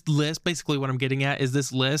 This list, basically what I'm getting at is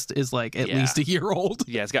this list is like at least a year old.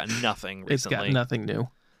 Yeah, it's got nothing recently. It's got nothing new.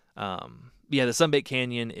 The Sunbaked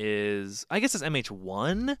Canyon is... I guess it's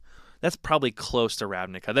MH1. That's probably close to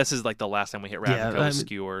Ravnica. This is like the last time we hit Ravnica with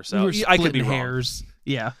Skewer, so I could be wrong.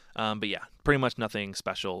 Yeah. But yeah, pretty much nothing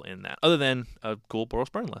special in that, other than a cool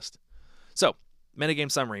Boros Burn list. So,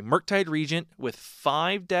 metagame summary. Murktide Regent with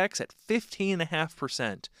 5 decks at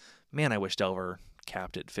 15.5%. Man, I wish Delver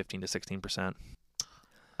capped at 15 to 16%.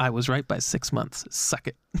 I was right by 6 months. Suck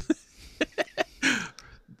it.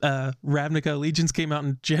 Ravnica Allegiance came out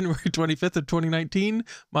on January 25th of 2019.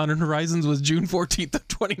 Modern Horizons was June 14th of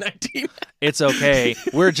 2019. It's okay.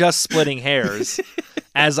 We're just splitting hairs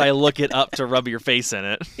as I look it up to rub your face in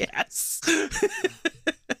it. Yes.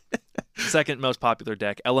 Second most popular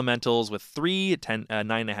deck, Elementals with 3 at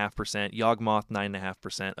 9.5%, Yawgmoth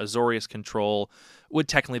 9.5%, Azorius Control would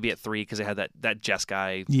technically be at 3 because they had that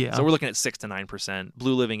Jeskai. Yeah. So we're looking at 6 to 9%,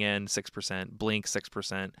 Blue Living End 6%, Blink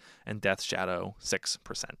 6%, and Death Shadow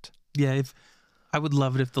 6%. Yeah, I would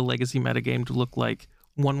love it if the Legacy metagame to look like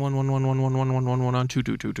 1-1-1-1-1-1-1-1-1-1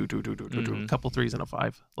 2-2-2-2-2-2-2-2, couple 3s and a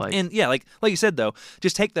 5. And yeah, like you said though,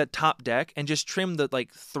 just take that top deck and just trim the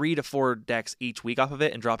 3 to 4 decks each week off of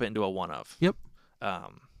it and drop it into a 1-of. Yep.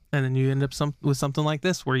 And then you end up with something like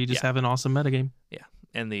this where you just have an awesome metagame. Yeah,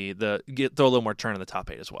 and throw a little more turn in the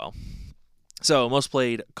top 8 as well. So most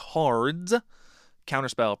played cards: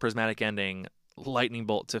 Counterspell, Prismatic Ending, Lightning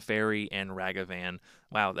Bolt, Teferi, and Ragavan.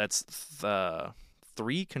 Wow, that's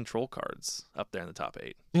 3 control cards up there in the top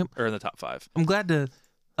 8. Yep. Or in the top 5. I'm glad to...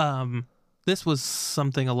 this was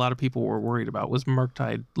something a lot of people were worried about, was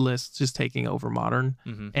Murktide lists just taking over Modern.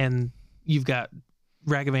 Mm-hmm. And you've got...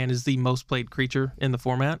 Ragavan is the most played creature in the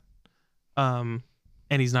format. And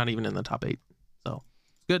he's not even in the top 8. So,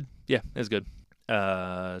 good. Yeah, it's good.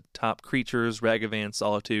 Top creatures: Ragavan,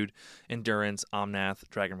 Solitude, Endurance, Omnath,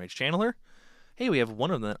 Dragon Rage Channeler. Hey, we have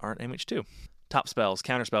one of them that aren't MH2. Top spells: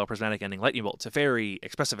 Counterspell, Prismatic Ending, Lightning Bolt, Teferi,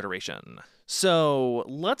 Expressive Iteration. So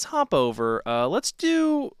let's hop over. Let's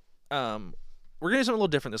do we're going to do something a little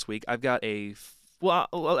different this week. I've got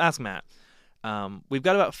I'll ask Matt. We've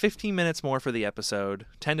got about 15 minutes more for the episode,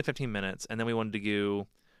 10 to 15 minutes, and then we wanted to do,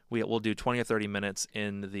 we'll do 20 or 30 minutes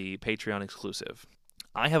in the Patreon exclusive.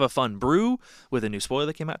 I have a fun brew with a new spoiler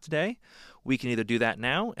that came out today. We can either do that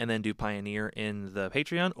now and then do Pioneer in the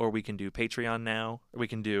Patreon, or we can do Patreon now, or we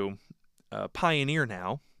can do Pioneer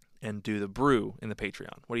now and do the brew in the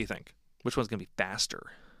Patreon. What do you think? Which one's going to be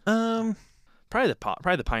faster? Probably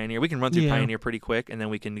the Pioneer. We can run through Pioneer pretty quick, and then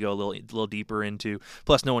we can go a little deeper into.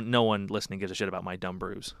 Plus, no one listening gives a shit about my dumb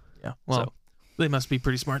brews. Yeah. Well, they must be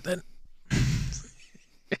pretty smart then.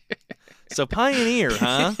 So Pioneer,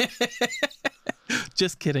 huh?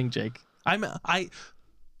 Just kidding, Jake.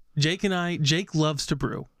 Jake loves to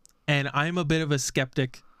brew, and I'm a bit of a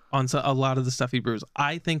skeptic on a lot of the stuff he brews.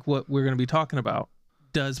 I think what we're going to be talking about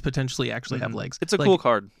does potentially actually have legs. It's a cool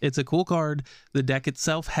card. It's a cool card. The deck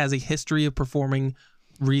itself has a history of performing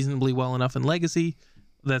reasonably well enough in Legacy.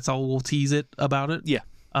 That's all we'll tease it about it. Yeah.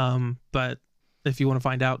 But if you want to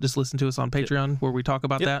find out, just listen to us on Patreon where we talk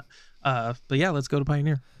about that. But yeah, let's go to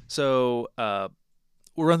Pioneer. So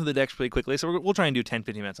we'll run through the decks pretty quickly. So we'll try and do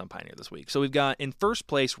 10-15 minutes on Pioneer this week. So we've got in first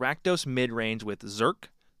place Rakdos Midrange with Zerk.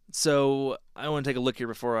 So I want to take a look here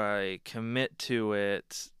before I commit to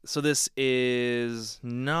it. So this is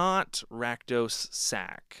not Rakdos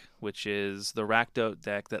Sack, which is the Rakdos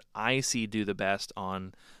deck that I see do the best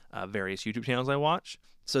on various YouTube channels I watch.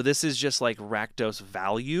 So this is just like Rakdos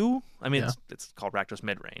value. I mean, it's called Rakdos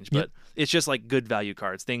Midrange, but it's just like good value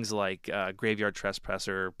cards. Things like Graveyard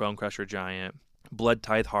Trespasser, Bone Crusher Giant, Blood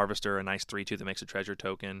Tithe Harvester, a nice 3/2 that makes a treasure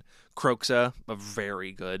token. Croxa, a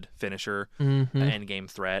very good finisher, endgame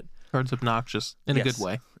threat. Card's obnoxious in a good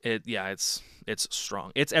way. It's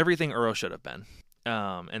strong. It's everything Uro should have been.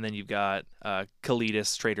 And then you've got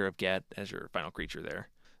Kalidas, Trader of Get, as your final creature there.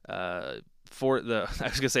 I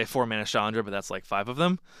was gonna say 4-mana Chandra, but that's like 5 of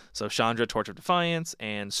them. So Chandra, Torch of Defiance,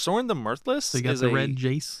 and Sorin the Mirthless. So you got the red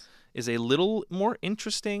Jace. Is a little more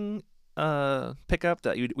interesting pickup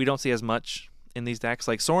that we don't see as much in these decks.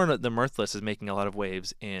 Like Sorin the Mirthless is making a lot of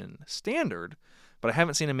waves in Standard, but I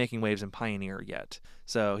haven't seen him making waves in Pioneer yet.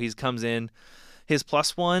 So he comes in. His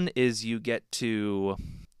 +1 is you get to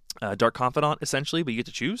Dark Confidant, essentially, but you get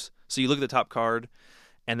to choose. So you look at the top card,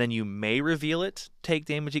 and then you may reveal it, take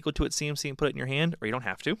damage equal to its CMC, and put it in your hand, or you don't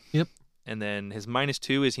have to. Yep. And then his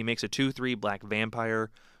 -2 is he makes a 2/3 black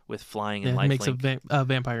vampire with flying and lifelink. He makes a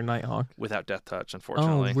vampire Nighthawk. Without Death Touch,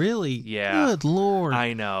 unfortunately. Oh, really? Yeah. Good Lord.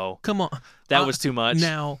 I know. Come on. That was too much.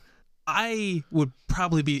 Now, I would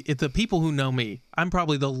probably be, if the people who know me, I'm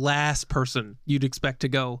probably the last person you'd expect to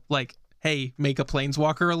go, like, hey, make a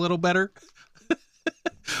Planeswalker a little better.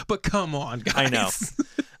 But come on, guys.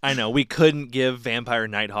 I know. We couldn't give Vampire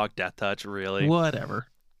Nighthawk Death Touch, really. Whatever.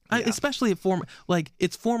 Yeah. Especially at 4, like,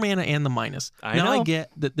 it's 4 mana and the minus. I know. I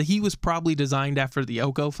get that he was probably designed after the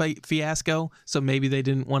Oko fiasco, so maybe they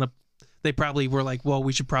didn't want to. They probably were like, well,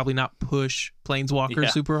 we should probably not push Planeswalker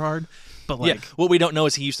super hard. But like, what we don't know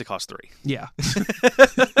is he used to cost 3. Yeah.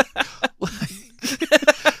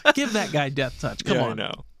 Give that guy Death Touch. Come on. I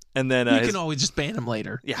know. And then you can always just ban him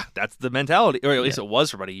later. Yeah, that's the mentality, or at least it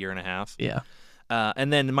was for about a year and a half. Yeah.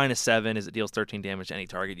 And then -7 is it deals 13 damage to any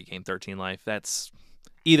target. You gain 13 life. That's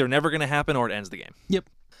either never going to happen or it ends the game. Yep.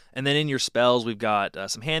 And then in your spells, we've got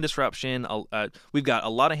some hand disruption. We've got a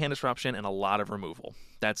lot of hand disruption and a lot of removal.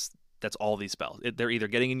 That's all these spells. They're either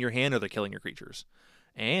getting in your hand or they're killing your creatures.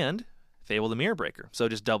 And Fable the Mirror Breaker. So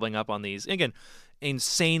just doubling up on these. Again,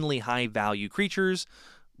 insanely high value creatures.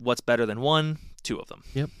 What's better than 1? 2 of them.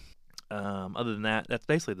 Yep. Other than that, that's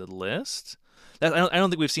basically the list. I don't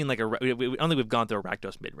think we've seen I don't think we've gone through a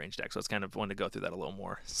Rakdos midrange deck, so it's kind of wanted to go through that a little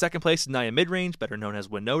more. Second place is Naya Midrange, better known as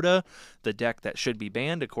Winota, the deck that should be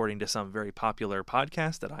banned according to some very popular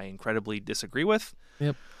podcast that I incredibly disagree with.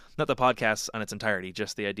 Yep. Not the podcast on its entirety,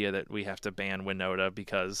 just the idea that we have to ban Winota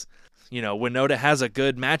because, Winota has a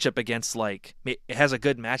good matchup against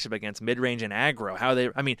mid-range and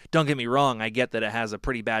aggro. Don't get me wrong, I get that it has a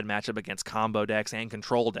pretty bad matchup against combo decks and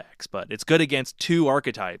control decks, but it's good against 2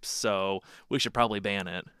 archetypes, so we should probably ban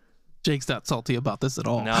it. Jake's not salty about this at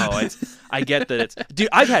all. No, I get that it's... Dude,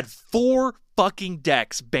 I've had 4 fucking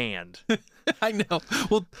decks banned. I know.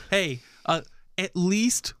 Well, hey, at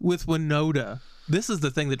least with Winota, this is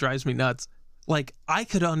the thing that drives me nuts. Like, I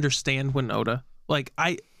could understand Winota. Like,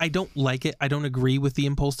 I don't like it. I don't agree with the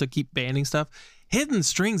impulse to keep banning stuff. Hidden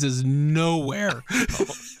Strings is nowhere.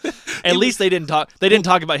 At least they didn't talk. They didn't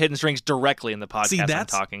talk about Hidden Strings directly in the podcast. See,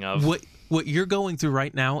 that's I'm talking of. What you're going through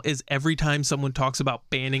right now is every time someone talks about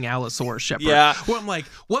banning Allosaurus Shepherd. Yeah. Where I'm like,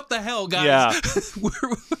 what the hell, guys? Yeah.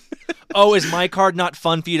 Oh, is my card not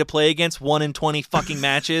fun for you to play against 1 in 20 fucking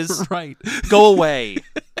matches? Right. Go away.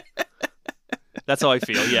 That's how I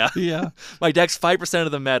feel, yeah. Yeah. My deck's 5%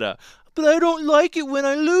 of the meta. But I don't like it when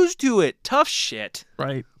I lose to it. Tough shit.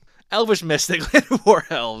 Right. Elvish Mystic, Land of War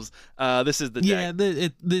Elves. This is the deck. Yeah,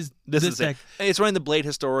 this deck. It's running the Blade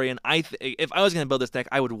Historian. If I was going to build this deck,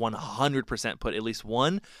 I would 100% put at least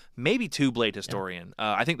 1, maybe 2 Blade Historian.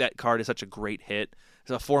 Yeah. I think that card is such a great hit. It's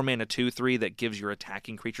a 4-mana 2/3 that gives your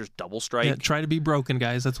attacking creatures double strike. Yeah, try to be broken,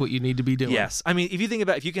 guys. That's what you need to be doing. Yes. I mean, if you think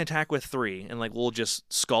about if you can attack with 3 and we'll just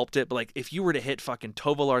sculpt it, but if you were to hit fucking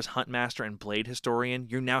Tovolar's Huntmaster and Blade Historian,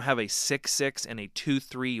 you now have a 6/6 and a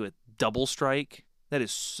 2/3 with double strike. That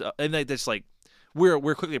is and that's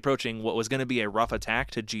we're quickly approaching what was going to be a rough attack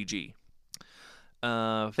to GG.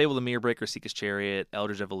 Fable the Mirror Breaker, Seeker's Chariot,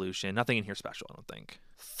 Eldritch Evolution. Nothing in here special, I don't think.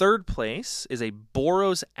 Third place is a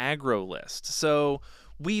Boros aggro list. So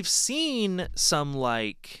we've seen some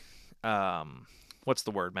what's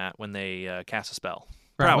the word, Matt, when they cast a spell?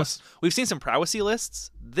 Prowess. We've seen some prowessy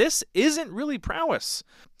lists. This isn't really prowess.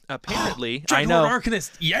 Apparently, I know.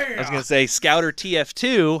 Arcanist, yeah. I was going to say, Scouter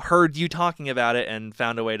TF2 heard you talking about it and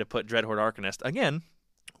found a way to put Dreadhorde Arcanist, again,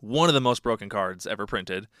 one of the most broken cards ever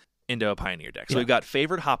printed, into a Pioneer deck. So we've got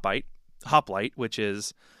Favored Hoplite, which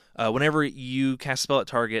is whenever you cast a spell that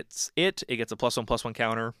targets it gets a +1/+1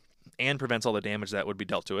 counter and prevents all the damage that would be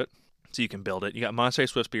dealt to it. So you can build it. You got Monastery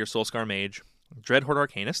Swiftspear, Soulscar Mage, Dreadhorde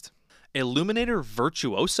Arcanist, Illuminator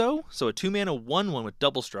Virtuoso, so a 2-mana 1/1 with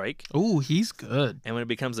double strike. Ooh, he's good. And when it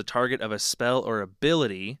becomes the target of a spell or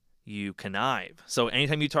ability, you connive. So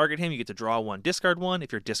anytime you target him, you get to draw 1, discard 1.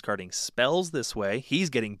 If you're discarding spells this way, he's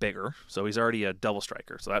getting bigger, so he's already a double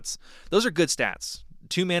striker. So those are good stats.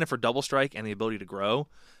 2 mana for double strike and the ability to grow.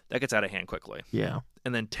 That gets out of hand quickly. Yeah.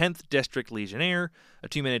 And then 10th District Legionnaire, a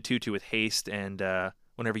 2-mana 2/2 with haste, and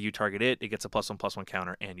whenever you target it gets a +1/+1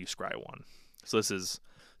 counter, and you scry 1. So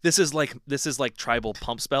this is like tribal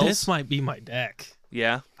pump spells. This might be my deck.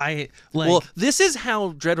 Yeah. Well, this is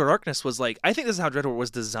how Dreadhorde Arcanist was I think this is how Dreadhorde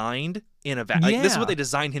was designed in a this is what they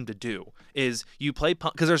designed him to do. Is you play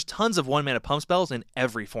because there's tons of 1-mana pump spells in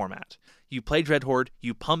every format. You play Dreadhorde,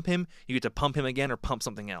 you pump him, you get to pump him again or pump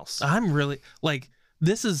something else. I'm really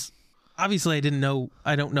this is obviously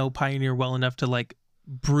I don't know Pioneer well enough to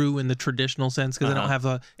brew in the traditional sense because I don't have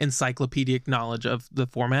a encyclopedic knowledge of the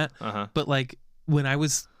format. But when I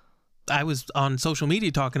was on social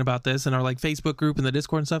media talking about this in our Facebook group and the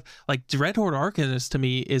Discord and stuff, Dreadhorde Arcanist to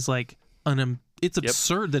me is it's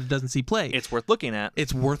absurd that it doesn't see play. It's worth looking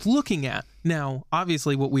at. Now,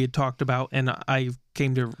 obviously what we had talked about and I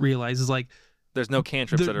came to realize is there's no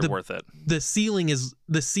cantrips that are worth it. The ceiling is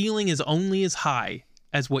only as high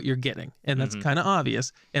as what you're getting. And that's kind of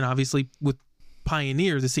obvious. And obviously with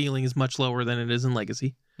Pioneer, the ceiling is much lower than it is in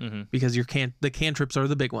Legacy because the cantrips are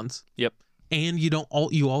the big ones. Yep. And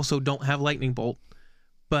you also don't have Lightning Bolt,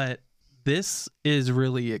 but this is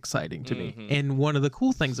really exciting to me. And one of the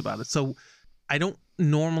cool things about it. So I don't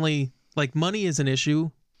normally money is an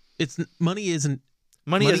issue. Money is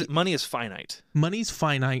finite. Money's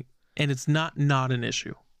finite, and it's not an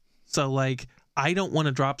issue. So I don't want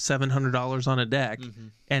to drop $700 on a deck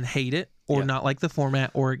and hate it or not like the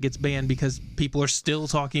format or it gets banned because people are still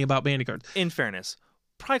talking about banning cards. In fairness,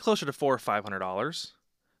 probably closer to $400 or $500.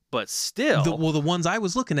 But still, the ones I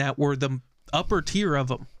was looking at were the upper tier of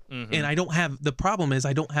them, and I don't have. The problem is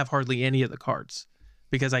I don't have hardly any of the cards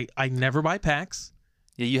because I never buy packs.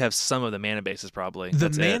 Yeah, you have some of the mana bases probably. The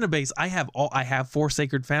mana base I have I have 4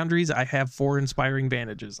 Sacred Foundries. I have 4 Inspiring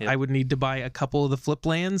Bandages. Yep. I would need to buy a couple of the flip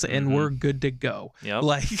lands, and we're good to go. Yep.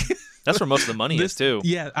 That's where most of the money is too.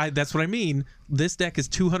 Yeah, that's what I mean. This deck is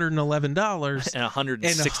 $211, and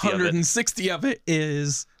 160 of it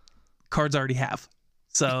is cards I already have.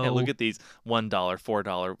 So look at these $1,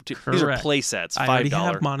 $4. These are play sets. $5. I already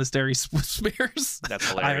have Monastery Spears. That's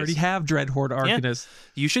hilarious. I already have Dreadhorde Arcanist.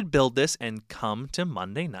 Yeah. You should build this and come to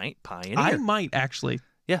Monday Night Pioneer. I might actually.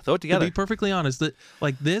 Yeah, throw it together. To be perfectly honest,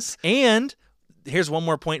 this. And here's one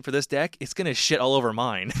more point for this deck. It's gonna shit all over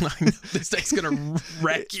mine. This deck's gonna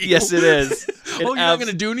wreck you. Yes, it is. You're not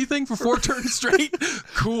gonna do anything for 4 turns straight?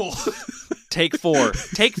 Cool. Take 4.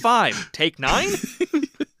 Take 5. Take 9.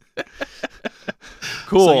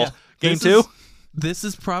 Cool. So, yeah, Game 2? This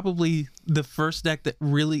is probably the first deck that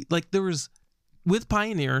really, there was, with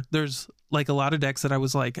Pioneer, there's, a lot of decks that I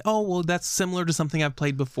was oh, well, that's similar to something I've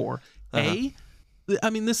played before. I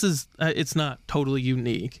mean, this is, it's not totally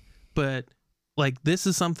unique, but, this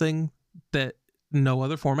is something that no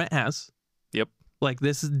other format has. Yep.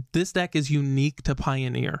 This deck is unique to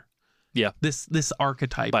Pioneer. Yeah. This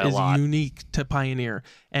archetype is unique to Pioneer.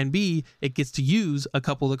 And B, it gets to use a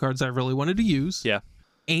couple of the cards I really wanted to use. Yeah.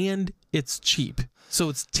 And it's cheap. So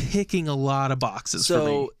it's ticking a lot of boxes for me.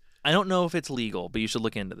 So I don't know if it's legal, but you should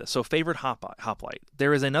look into this. So favorite hoplite.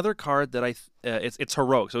 There is another card that it's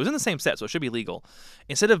heroic. So it was in the same set, so it should be legal.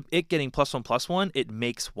 Instead of it getting +1/+1, it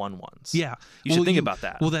makes 1/1s. Yeah. You should think about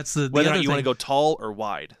that. Well, that's the whether or other not you want to thing. go tall or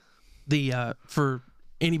wide. For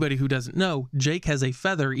anybody who doesn't know, Jake has a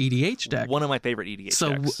feather EDH deck. One of my favorite EDH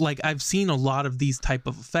so decks. like I've seen a lot of these type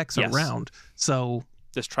of effects around. So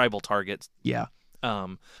this tribal target. yeah.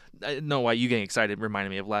 I don't know why you getting excited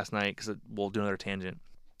reminded me of last night because we'll do another tangent.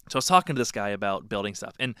 So I was talking to this guy about building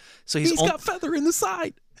stuff, and so he's got feather in the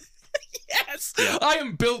side. Yes, yeah. I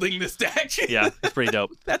am building this deck. Yeah, it's pretty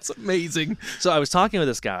dope. That's amazing. So I was talking with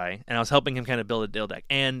this guy, and I was helping him kind of build a deck,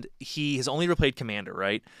 and he has only ever played Commander,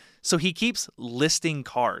 right? So he keeps listing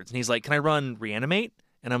cards, and he's like, "Can I run Reanimate?"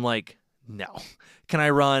 And I'm like, "No." Can I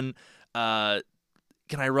run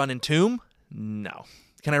Entomb? No.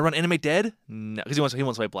 Can I run Animate Dead? No, because he wants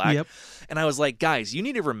to play black. Yep. And I was like, guys, you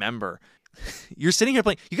need to remember, you're sitting here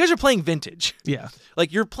playing. You guys are playing vintage. Yeah.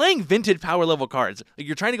 Like you're playing vintage power level cards. Like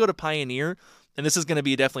you're trying to go to Pioneer, and this is going to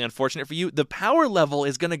be definitely unfortunate for you. The power level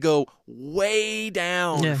is going to go way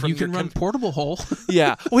down. Yeah, from you can run Portable Hole.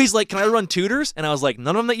 Yeah. Well, he's like, can I run Tutors? And I was like,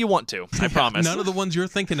 none of them that you want to. I promise. None of the ones you're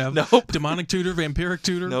thinking of. Nope. Demonic Tutor, Vampiric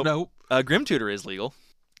Tutor. Nope. Grim Tutor is legal,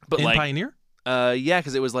 but in like Pioneer. Yeah,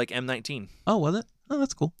 because it was like M19. Oh, was it? Oh,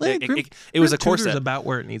 that's cool. It was a core Tutor's set. about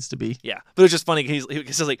where it needs to be. Yeah, but it was just funny. He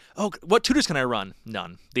says like, "Oh, what tutors can I run?"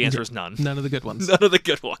 None. The answer is none. None of the good ones. None of the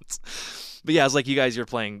good ones. But yeah, I was like, you guys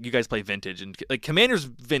play vintage, and like Commander's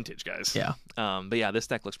vintage, guys. Yeah. But yeah, this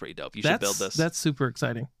deck looks pretty dope. You should build this. That's super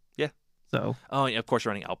exciting. Yeah. So. Oh, yeah, of course,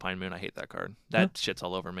 you're running Alpine Moon. I hate that card. That shit's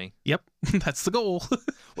all over me. Yep, that's the goal.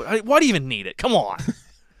 Why do you even need it? Come on.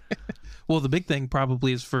 Well, the big thing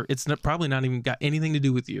probably is probably not even got anything to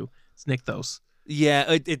do with you. It's Nykthos.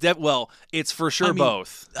 Yeah, it's for sure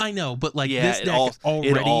both. I know, but like Yeah, this deck already,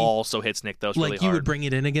 it also hits Nykthos really hard. Like you would bring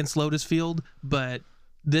it in against Lotus Field, but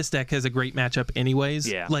this deck has a great matchup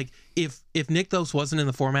anyways. Yeah. Like if Nykthos wasn't in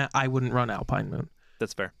the format, I wouldn't run Alpine Moon.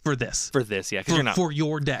 That's fair. For this, yeah, because you're not for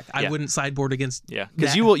your deck. Yeah. I wouldn't sideboard against. Yeah,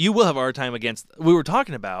 because you will have a hard time against. We were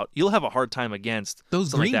talking about you'll have a hard time against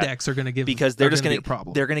those green decks are going to give because they're just going to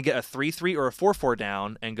problem. They're going to get a 3/3 or a 4/4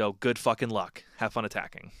 down and go good fucking luck. Have fun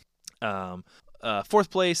attacking. Fourth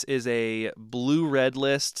place is a blue-red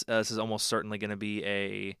list. This is almost certainly going to be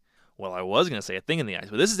a. Well, I was going to say a thing in the ice,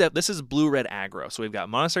 but this is blue-red aggro. So we've got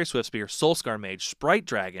Monastery Swiftspear, Soulscar Mage, Sprite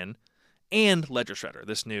Dragon, and Ledger Shredder.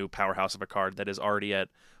 This new powerhouse of a card that is already at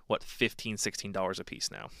what $15, $16 a piece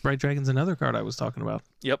now. Bright Dragon's another card I was talking about.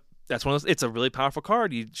 Yep, that's one of those. It's a really powerful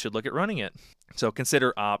card. You should look at running it. So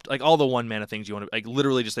consider opt like all the 1-mana things you want to like.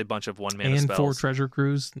 Literally just a bunch of 1-mana spells. And 4 Treasure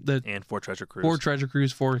Cruise. And 4 Treasure Cruise. 4 Treasure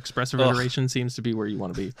Cruise, 4 Expressive Iteration seems to be where you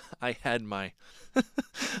want to be. I had my.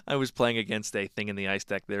 I was playing against a thing in the ice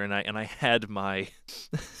deck there, and I had my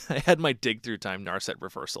dig through time Narset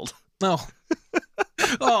reversaled. Oh.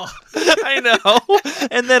 Oh, I know.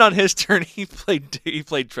 And then on his turn, he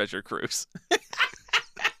played Treasure Cruise.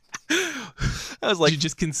 I was like, did you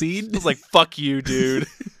just concede? I was like, "Fuck you, dude."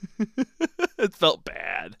 It felt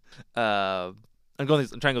bad. I'm trying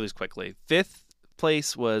to go these quickly. Fifth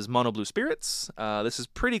place was Mono Blue Spirits. This is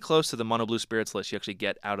pretty close to the Mono Blue Spirits list you actually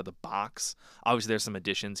get out of the box. Obviously, there's some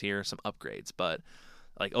additions here, some upgrades, but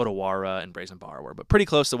like Otawara and Brazen Borrower, but pretty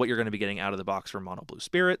close to what you're going to be getting out of the box for Mono Blue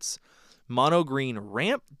Spirits. Mono Green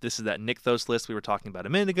Ramp. This is that Nykthos list we were talking about a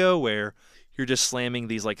minute ago where you're just slamming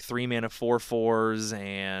these like 3-mana 4/4s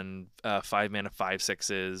and 5-mana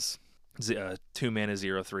 5/6s, 2-mana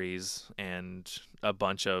 0/3s, and a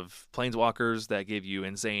bunch of Planeswalkers that give you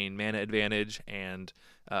insane mana advantage and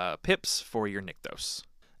pips for your Nykthos.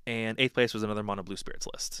 And 8th place was another Mono Blue Spirits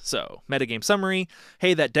list. So, metagame summary.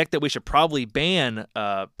 Hey, that deck that we should probably ban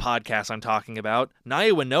podcast I'm talking about,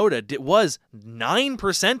 Naya Winota, was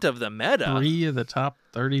 9% of the meta. 3 of the top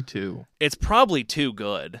 32. It's probably too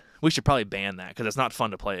good. We should probably ban that because it's not fun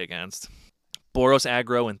to play against. Boros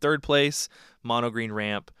Aggro in 3rd place. Mono Green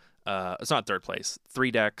Ramp. It's not 3rd place. 3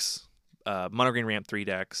 decks. Mono Green Ramp 3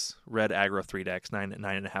 decks. Red Aggro 3 decks.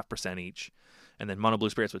 9.5% each. And then Mono Blue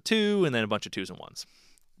Spirits with 2, and then a bunch of 2s and 1s.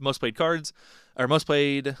 Most played cards. Most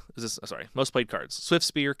played cards.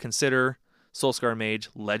 Swiftspear, Consider, Soulscar Mage,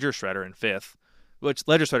 Ledger Shredder in 5th, which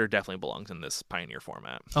Ledger Shredder definitely belongs in this Pioneer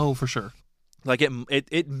format. Oh, for sure. Like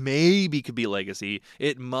it maybe could be Legacy.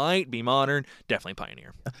 It might be Modern. Definitely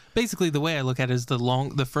Pioneer. Basically, the way I look at it is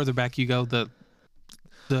the further back you go, the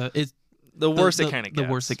worse it kind of gets.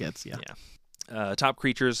 The worse it gets, yeah. Top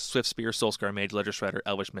creatures, Swiftspear, Soulscar Mage, Ledger Shredder,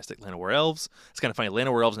 Elvish Mystic, Llanowar Elves. It's kind of funny.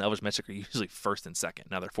 Llanowar Elves and Elvish Mystic are usually 1st and 2nd.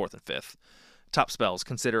 Now they're 4th and 5th. Top spells,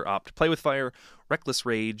 Consider, Opt, Play with Fire, Reckless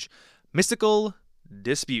Rage, Mystical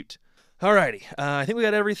Dispute. Alrighty, I think we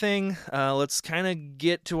got everything. Let's kind of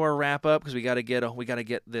get to our wrap up because we got to get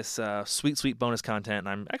this sweet bonus content. And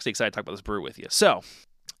I'm actually excited to talk about this brew with you. So,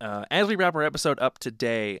 as we wrap our episode up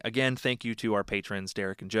today, again, thank you to our patrons,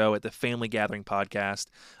 Derek and Joe at the Family Gathering Podcast.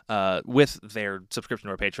 With their subscription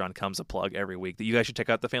to our Patreon comes a plug every week that you guys should check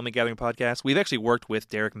out the Family Gathering Podcast. We've actually worked with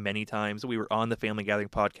Derek many times. We were on the Family Gathering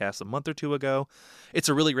Podcast a month or two ago. It's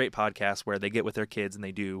a really great podcast where they get with their kids and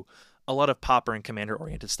they do a lot of Pauper and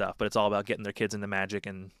Commander-oriented stuff, but it's all about getting their kids into Magic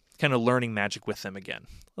and kind of learning Magic with them again.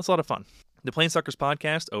 That's a lot of fun. The Planestalkers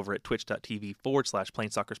Podcast over at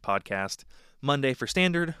twitch.tv/Planestalkers Podcast. Monday for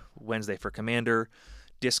Standard, Wednesday for Commander,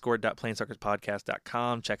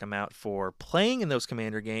 discord.planestalkerspodcast.com. Check them out for playing in those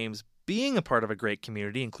Commander games, being a part of a great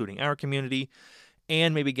community, including our community,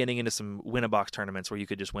 and maybe getting into some win-a-box tournaments where you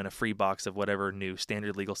could just win a free box of whatever new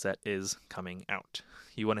Standard legal set is coming out.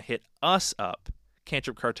 You want to hit us up,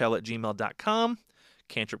 cantripcartel@gmail.com, at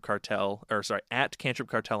Cantrip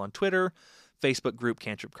Cartel on Twitter, Facebook group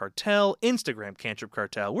Cantrip Cartel, Instagram Cantrip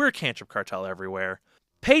Cartel. We're Cantrip Cartel everywhere.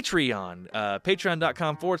 Patreon,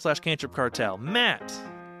 patreon.com/Cantrip Cartel. Matt,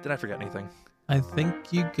 did I forget anything? I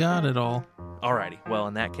think you got it all. Alrighty. Well,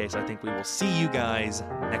 in that case, I think we will see you guys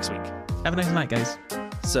next week. Have a nice night, guys.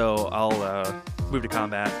 So I'll move to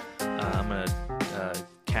combat. I'm going to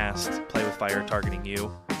cast Play with Fire targeting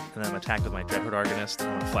you. And then I'm going to attack with my Dreadhorde Arcanist.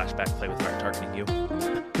 And I'm going to flashback Play with Fire targeting you.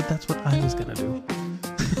 But that's what I was going to do.